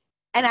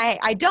 And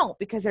I don't,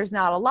 because there's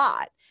not a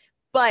lot.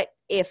 But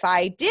if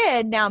I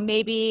did, now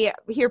maybe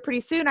here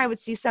pretty soon, I would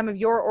see some of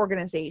your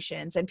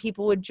organizations and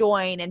people would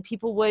join and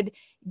people would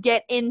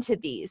get into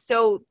these.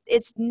 So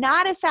it's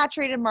not a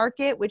saturated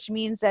market, which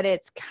means that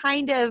it's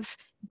kind of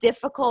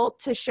difficult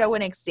to show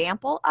an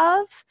example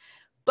of.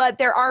 But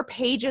there are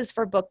pages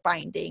for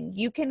bookbinding.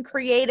 You can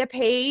create a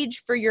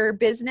page for your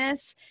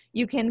business.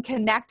 You can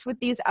connect with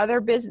these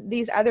other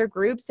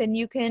groups, and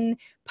you can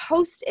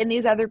post in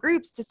these other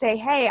groups to say,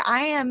 hey,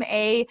 I am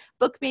a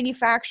book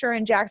manufacturer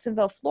in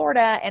Jacksonville,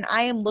 Florida, and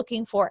I am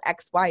looking for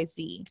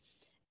XYZ.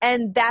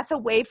 And that's a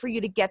way for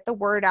you to get the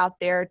word out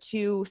there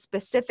to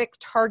specific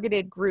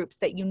targeted groups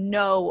that you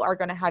know are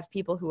going to have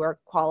people who are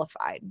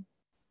qualified.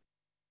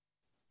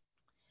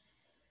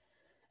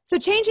 So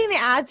changing the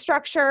ad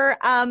structure,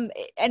 and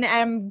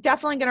I'm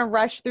definitely going to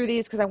rush through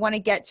these because I want to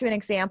get to an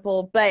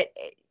example, but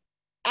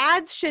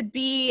ads should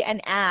be an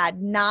ad,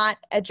 not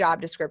a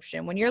job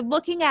description. When you're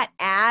looking at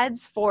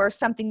ads for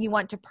something you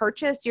want to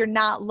purchase, you're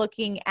not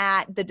looking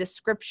at the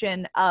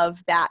description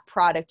of that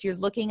product. You're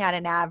looking at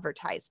an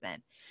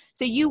advertisement.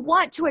 So you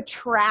want to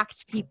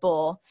attract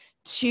people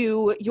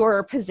to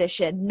your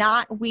position,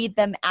 not weed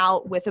them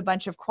out with a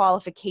bunch of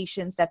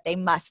qualifications that they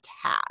must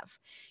have.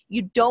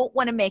 You don't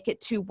want to make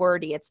it too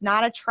wordy. It's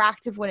not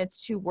attractive when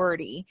it's too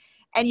wordy.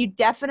 And you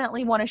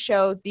definitely want to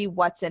show the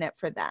what's in it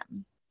for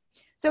them.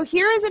 So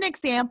here is an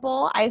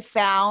example I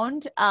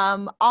found.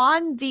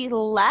 On the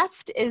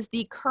left is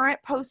the current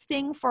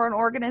posting for an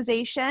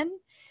organization.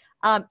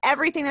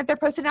 Everything that they're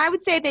posting. I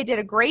would say they did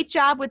a great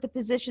job with the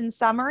position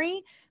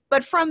summary.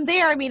 But from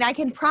there, I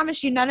can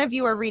promise you none of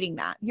you are reading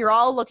that. You're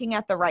all looking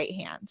at the right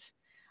hand.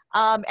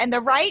 And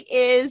the right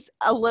is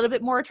a little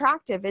bit more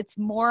attractive. It's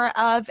more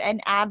of an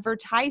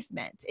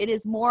advertisement. It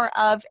is more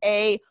of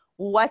a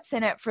what's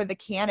in it for the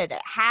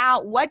candidate.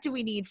 What do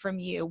we need from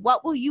you?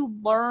 What will you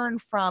learn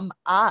from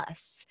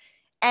us?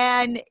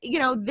 And,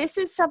 this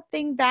is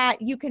something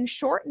that you can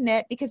shorten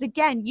it because,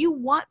 again, you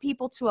want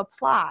people to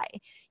apply.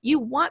 You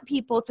want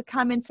people to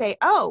come and say,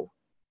 oh,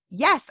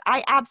 yes,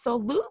 I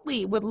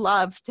absolutely would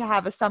love to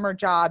have a summer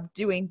job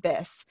doing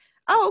this.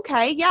 Oh,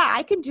 okay. Yeah,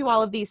 I can do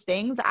all of these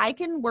things. I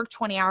can work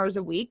 20 hours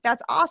a week.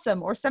 That's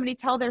awesome. Or somebody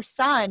tell their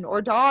son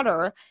or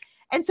daughter.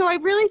 And so I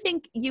really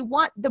think you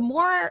want the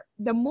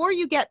more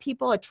you get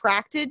people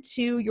attracted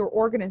to your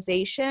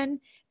organization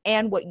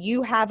and what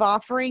you have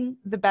offering,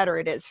 the better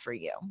it is for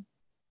you.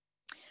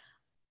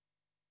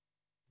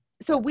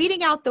 So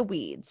weeding out the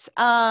weeds,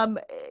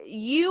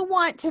 you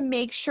want to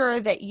make sure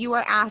that you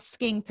are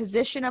asking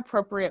position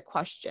appropriate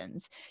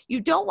questions.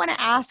 You don't want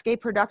to ask a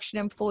production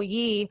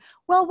employee,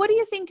 well, what do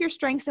you think your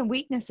strengths and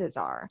weaknesses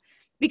are?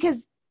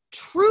 Because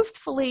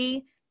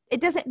truthfully, it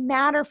doesn't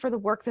matter for the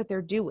work that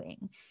they're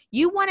doing.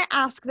 You want to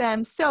ask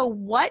them, so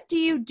what do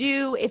you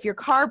do if your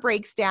car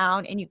breaks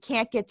down and you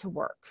can't get to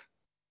work?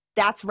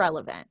 That's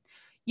relevant.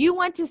 You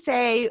want to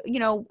say,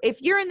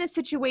 if you're in this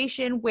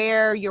situation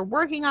where you're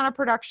working on a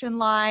production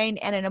line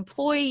and an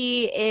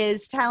employee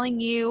is telling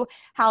you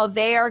how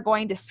they are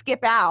going to skip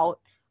out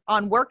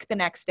on work the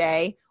next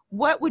day,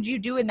 what would you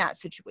do in that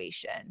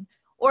situation?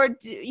 Or,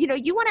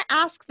 you want to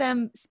ask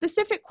them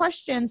specific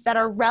questions that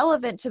are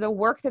relevant to the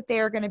work that they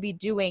are going to be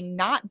doing,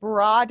 not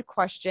broad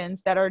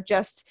questions that are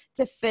just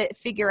to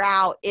figure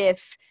out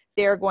if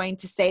they're going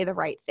to say the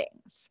right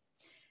things.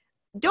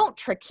 Don't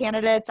trick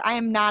candidates. I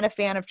am not a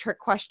fan of trick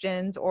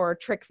questions or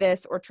trick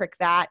this or trick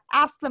that.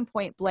 Ask them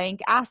point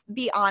blank.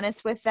 Be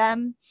honest with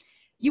them.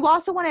 You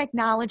also want to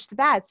acknowledge the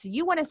bad. So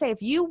you want to say,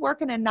 if you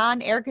work in a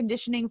non-air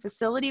conditioning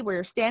facility where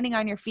you're standing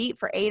on your feet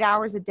for 8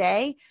 hours a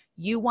day,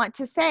 you want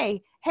to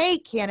say, hey,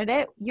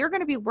 candidate, you're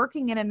going to be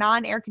working in a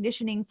non-air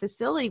conditioning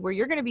facility where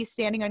you're going to be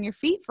standing on your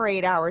feet for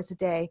 8 hours a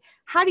day.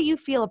 How do you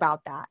feel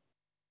about that?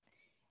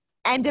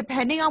 And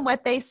depending on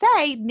what they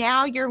say,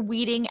 now you're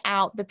weeding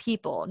out the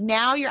people.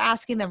 Now you're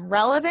asking them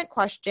relevant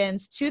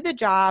questions to the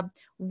job,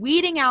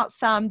 weeding out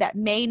some that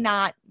may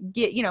not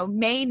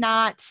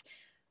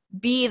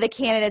be the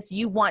candidates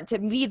you want to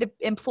be, the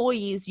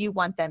employees you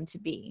want them to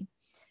be.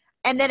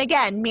 And then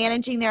again,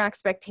 managing their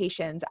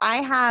expectations. I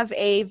have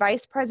a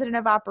vice president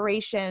of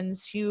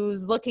operations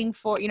who's looking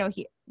for,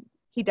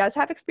 he does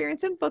have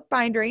experience in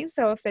bookbinding.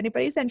 So if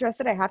anybody's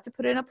interested, I have to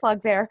put in a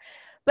plug there.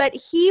 But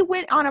he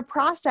went on a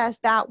process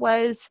that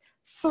was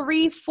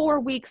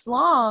 3-4 weeks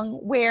long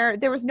where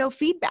there was no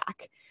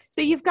feedback.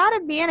 So you've got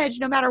to manage,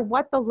 no matter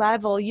what the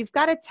level, you've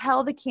got to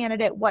tell the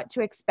candidate what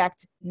to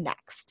expect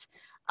next.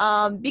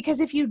 Because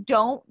if you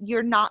don't,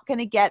 you're not going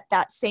to get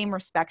that same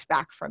respect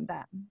back from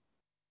them.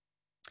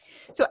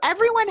 So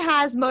everyone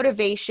has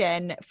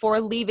motivation for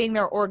leaving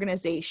their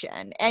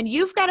organization, and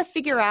you've got to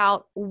figure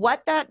out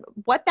what that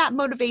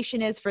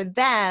motivation is for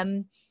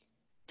them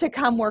to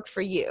come work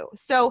for you.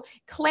 So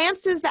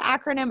CLAMPS is the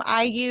acronym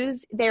I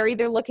use. They're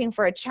either looking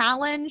for a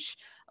challenge,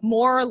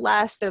 more or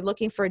less, they're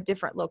looking for a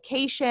different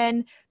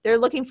location, they're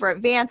looking for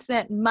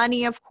advancement,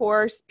 money, of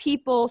course,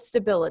 people,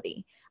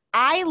 stability.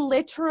 I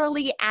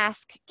literally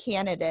ask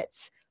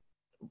candidates,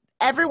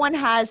 everyone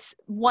has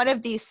one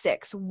of these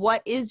 6.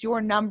 What is your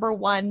number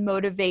one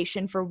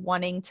motivation for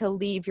wanting to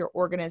leave your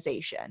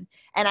organization?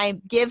 And I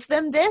give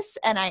them this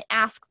and I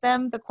ask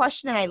them the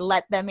question and I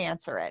let them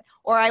answer it.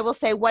 Or I will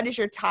say, what is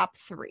your top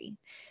 3?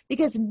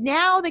 Because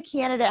now the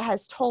candidate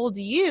has told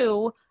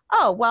you,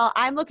 oh, well,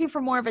 I'm looking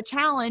for more of a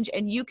challenge,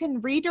 and you can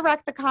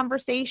redirect the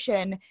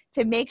conversation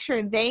to make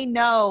sure they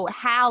know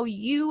how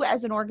you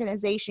as an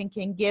organization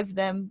can give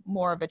them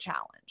more of a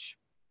challenge.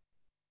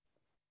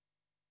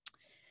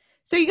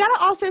 So you got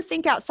to also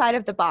think outside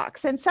of the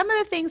box. And some of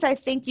the things I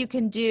think you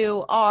can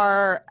do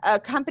are a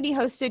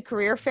company-hosted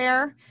career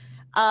fair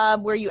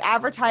where you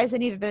advertise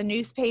in either the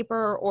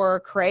newspaper or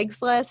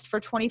Craigslist for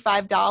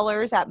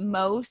 $25 at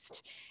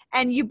most.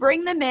 And you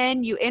bring them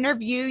in, you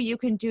interview, you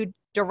can do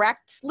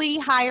directly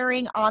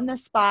hiring on the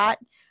spot.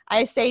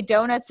 I say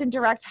donuts and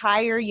direct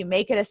hire. You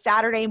make it a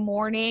Saturday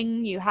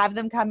morning, you have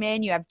them come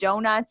in, you have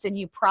donuts, and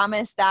you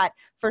promise that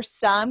for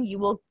some, you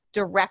will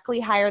directly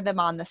hire them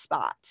on the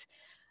spot.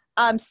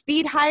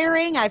 Speed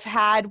hiring, I've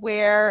had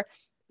where,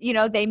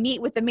 they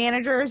meet with the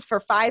managers for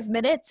 5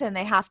 minutes and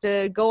they have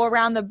to go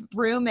around the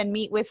room and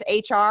meet with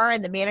HR,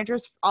 and the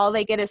managers, all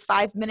they get is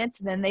 5 minutes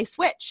and then they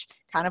switch,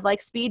 kind of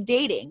like speed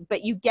dating.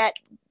 But you get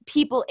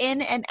people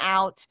in and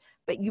out,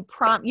 but you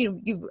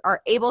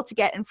are able to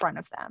get in front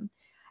of them.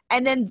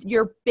 And then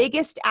your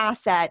biggest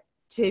asset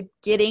to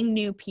getting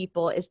new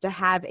people is to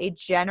have a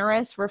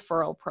generous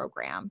referral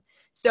program.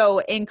 So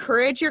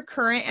encourage your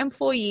current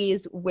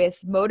employees with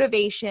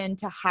motivation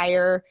to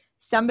hire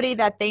somebody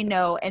that they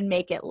know and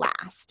make it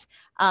last.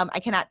 I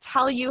cannot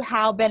tell you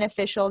how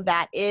beneficial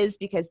that is,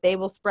 because they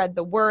will spread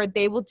the word.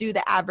 They will do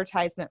the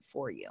advertisement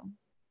for you.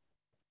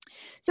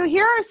 So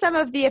here are some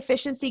of the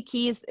efficiency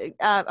keys,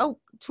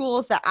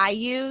 tools that I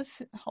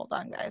use. Hold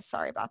on, guys.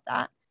 Sorry about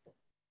that.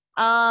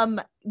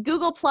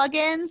 Google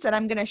plugins, and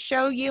I'm going to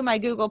show you my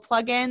Google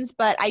plugins,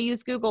 but I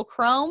use Google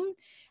Chrome.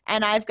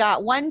 And I've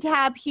got one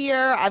tab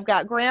here, I've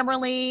got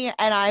Grammarly,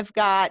 and I've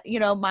got,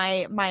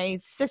 my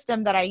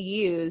system that I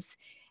use.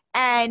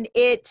 And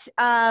it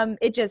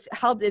just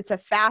helps. It's a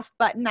fast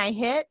button I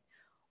hit.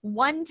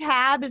 One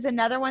tab is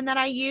another one that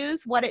I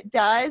use. What it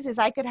does is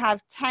I could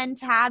have 10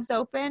 tabs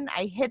open.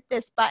 I hit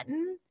this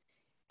button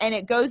and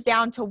it goes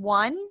down to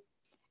 1.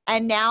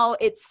 And now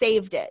it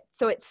saved it.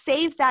 So it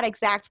saves that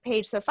exact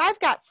page. So if I've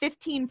got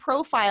 15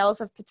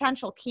 profiles of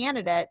potential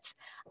candidates,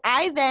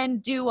 I then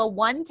do a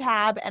 1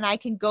 tab and I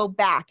can go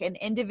back and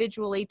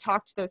individually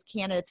talk to those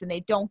candidates and they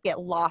don't get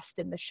lost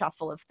in the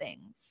shuffle of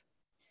things.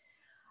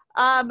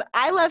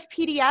 I Love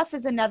PDF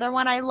is another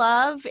one I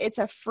love. It's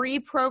a free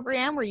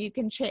program where you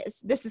can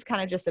this is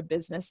kind of just a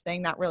business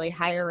thing, not really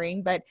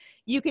hiring, but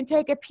you can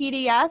take a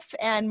PDF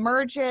and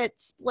merge it,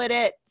 split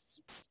it,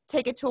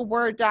 take it to a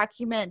Word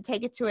document,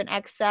 take it to an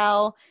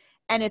Excel,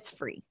 and it's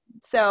free.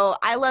 So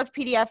I love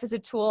PDF as a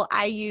tool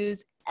I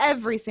use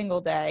every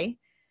single day.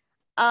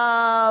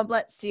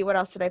 Let's see, what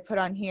else did I put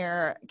on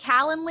here?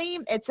 Calendly,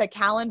 it's a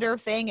calendar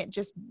thing. It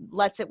just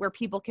lets it where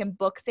people can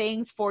book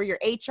things for your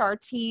HR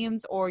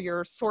teams or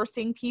your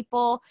sourcing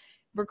people,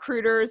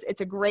 recruiters. It's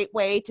a great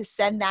way to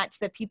send that to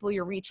the people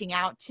you're reaching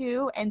out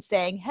to and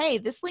saying, hey,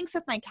 this links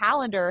with my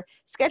calendar.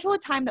 Schedule a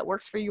time that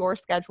works for your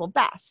schedule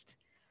best.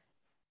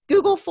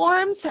 Google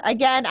Forms,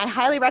 again, I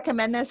highly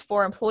recommend this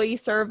for employee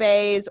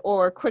surveys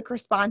or quick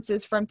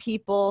responses from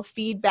people,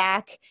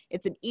 feedback.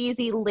 It's an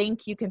easy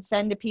link you can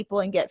send to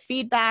people and get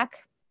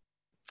feedback.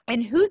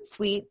 And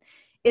Hootsuite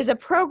is a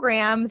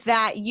program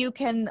that you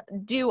can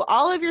do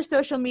all of your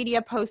social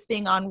media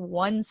posting on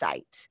one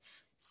site.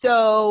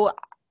 So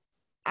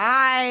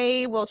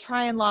I will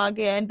try and log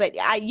in, but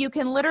you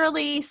can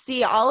literally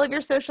see all of your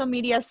social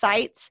media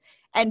sites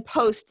and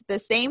post the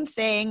same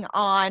thing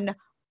on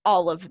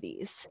all of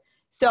these.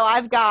 So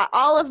I've got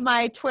all of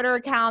my Twitter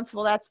accounts.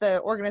 Well, that's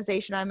the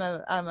organization I'm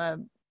a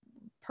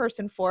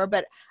person for,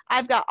 but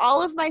I've got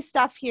all of my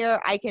stuff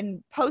here. I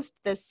can post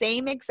the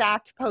same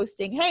exact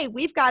posting. Hey,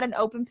 we've got an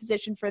open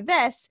position for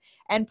this,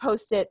 and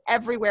post it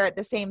everywhere at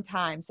the same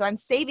time. So I'm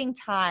saving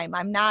time.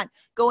 I'm not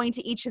going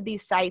to each of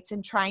these sites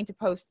and trying to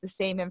post the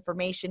same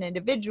information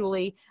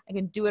individually. I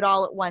can do it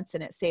all at once,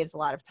 and it saves a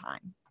lot of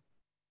time.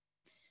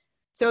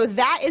 So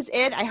that is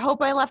it. I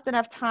hope I left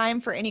enough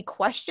time for any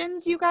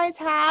questions you guys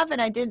have,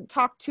 and I didn't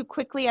talk too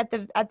quickly at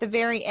the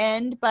very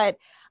end. But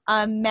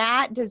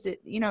Matt, does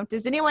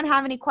anyone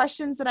have any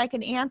questions that I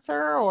can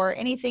answer or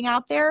anything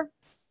out there?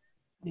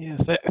 Yeah,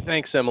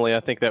 thanks, Emily. I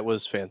think that was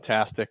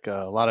fantastic.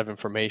 A lot of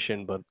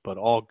information, but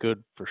all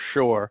good for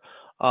sure.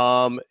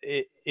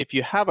 If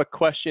you have a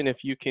question,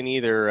 if you can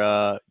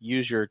either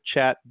use your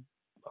chat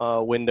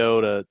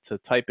window to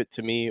type it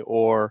to me,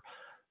 or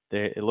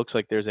it looks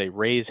like there's a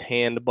raise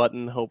hand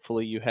button,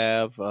 hopefully you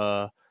have,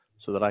 so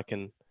that I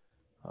can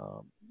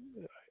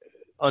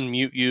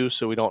unmute you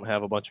so we don't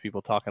have a bunch of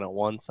people talking at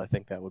once. I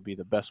think that would be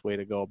the best way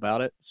to go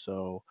about it.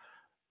 So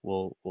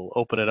we'll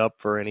open it up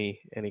for any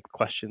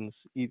questions,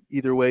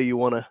 either way you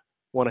want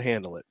to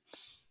handle it.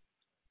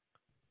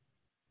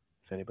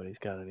 If anybody's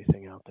got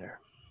anything out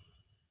there.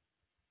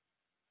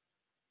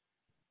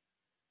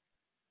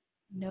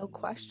 No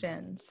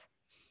questions.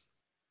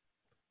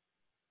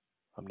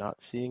 I'm not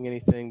seeing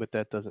anything, but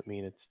that doesn't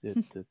mean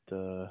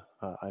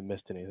I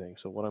missed anything.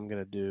 So what I'm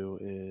going to do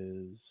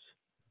is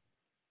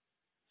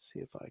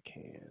see if I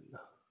can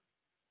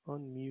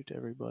unmute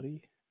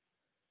everybody.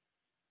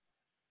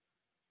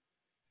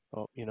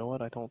 Oh, you know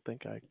what? I don't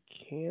think I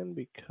can,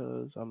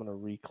 because I'm going to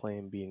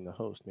reclaim being the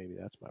host. Maybe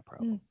that's my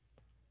problem.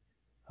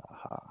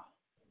 Aha.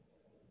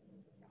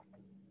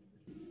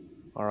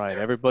 All right,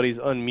 everybody's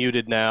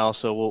unmuted now,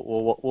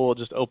 so we'll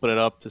just open it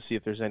up to see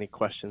if there's any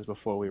questions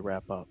before we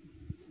wrap up.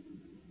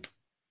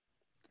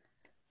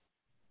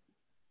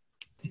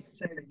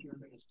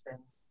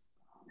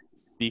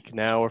 Speak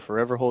now or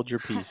forever hold your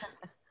peace.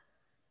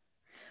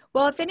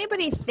 Well, if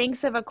anybody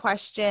thinks of a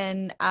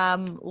question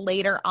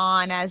later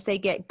on as they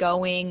get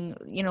going,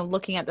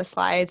 looking at the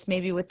slides,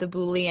 maybe with the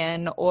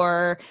Boolean,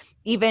 or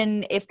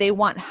even if they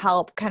want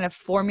help kind of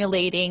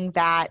formulating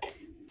that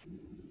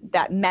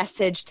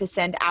message to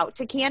send out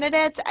to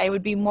candidates, I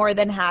would be more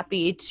than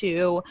happy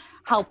to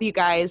help you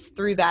guys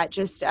through that.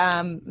 Just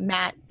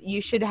Matt,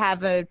 you should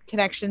have a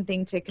connection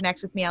thing to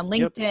connect with me on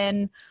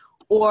LinkedIn. Yep.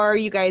 Or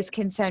you guys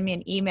can send me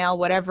an email,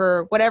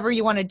 whatever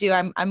you want to do.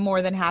 I'm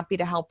more than happy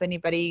to help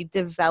anybody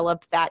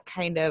develop that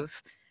kind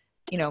of,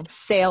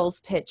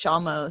 sales pitch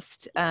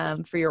almost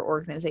for your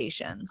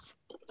organizations.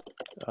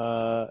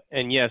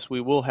 And yes,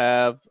 we will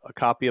have a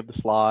copy of the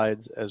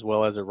slides as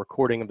well as a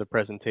recording of the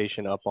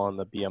presentation up on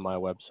the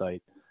BMI website,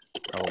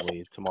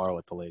 probably tomorrow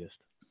at the latest.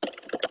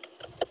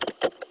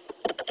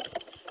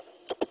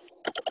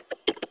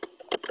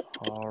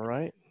 All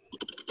right.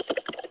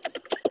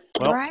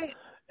 Well, all right.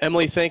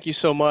 Emily, thank you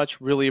so much.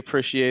 Really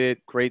appreciate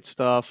it. Great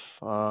stuff.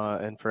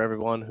 And for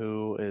everyone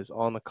who is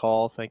on the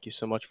call, thank you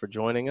so much for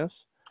joining us.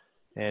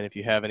 And if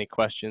you have any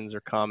questions or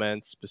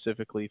comments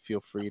specifically,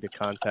 feel free to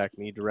contact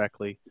me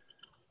directly,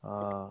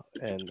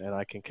 and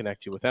I can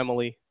connect you with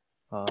Emily.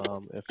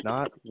 If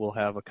not, we'll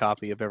have a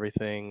copy of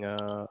everything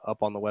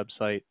up on the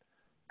website,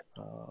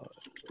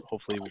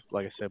 hopefully,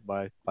 like I said,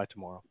 by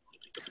tomorrow.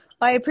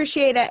 Well, I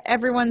appreciate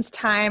everyone's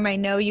time. I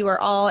know you are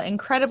all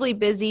incredibly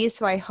busy,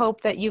 so I hope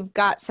that you've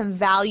got some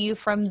value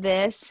from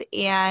this.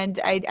 And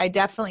I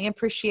definitely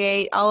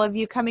appreciate all of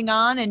you coming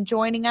on and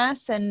joining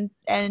us and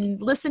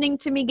listening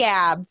to me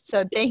gab.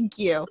 So thank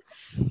you.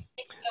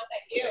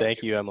 Thank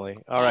you, Emily.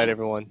 All right,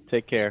 everyone.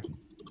 Take care.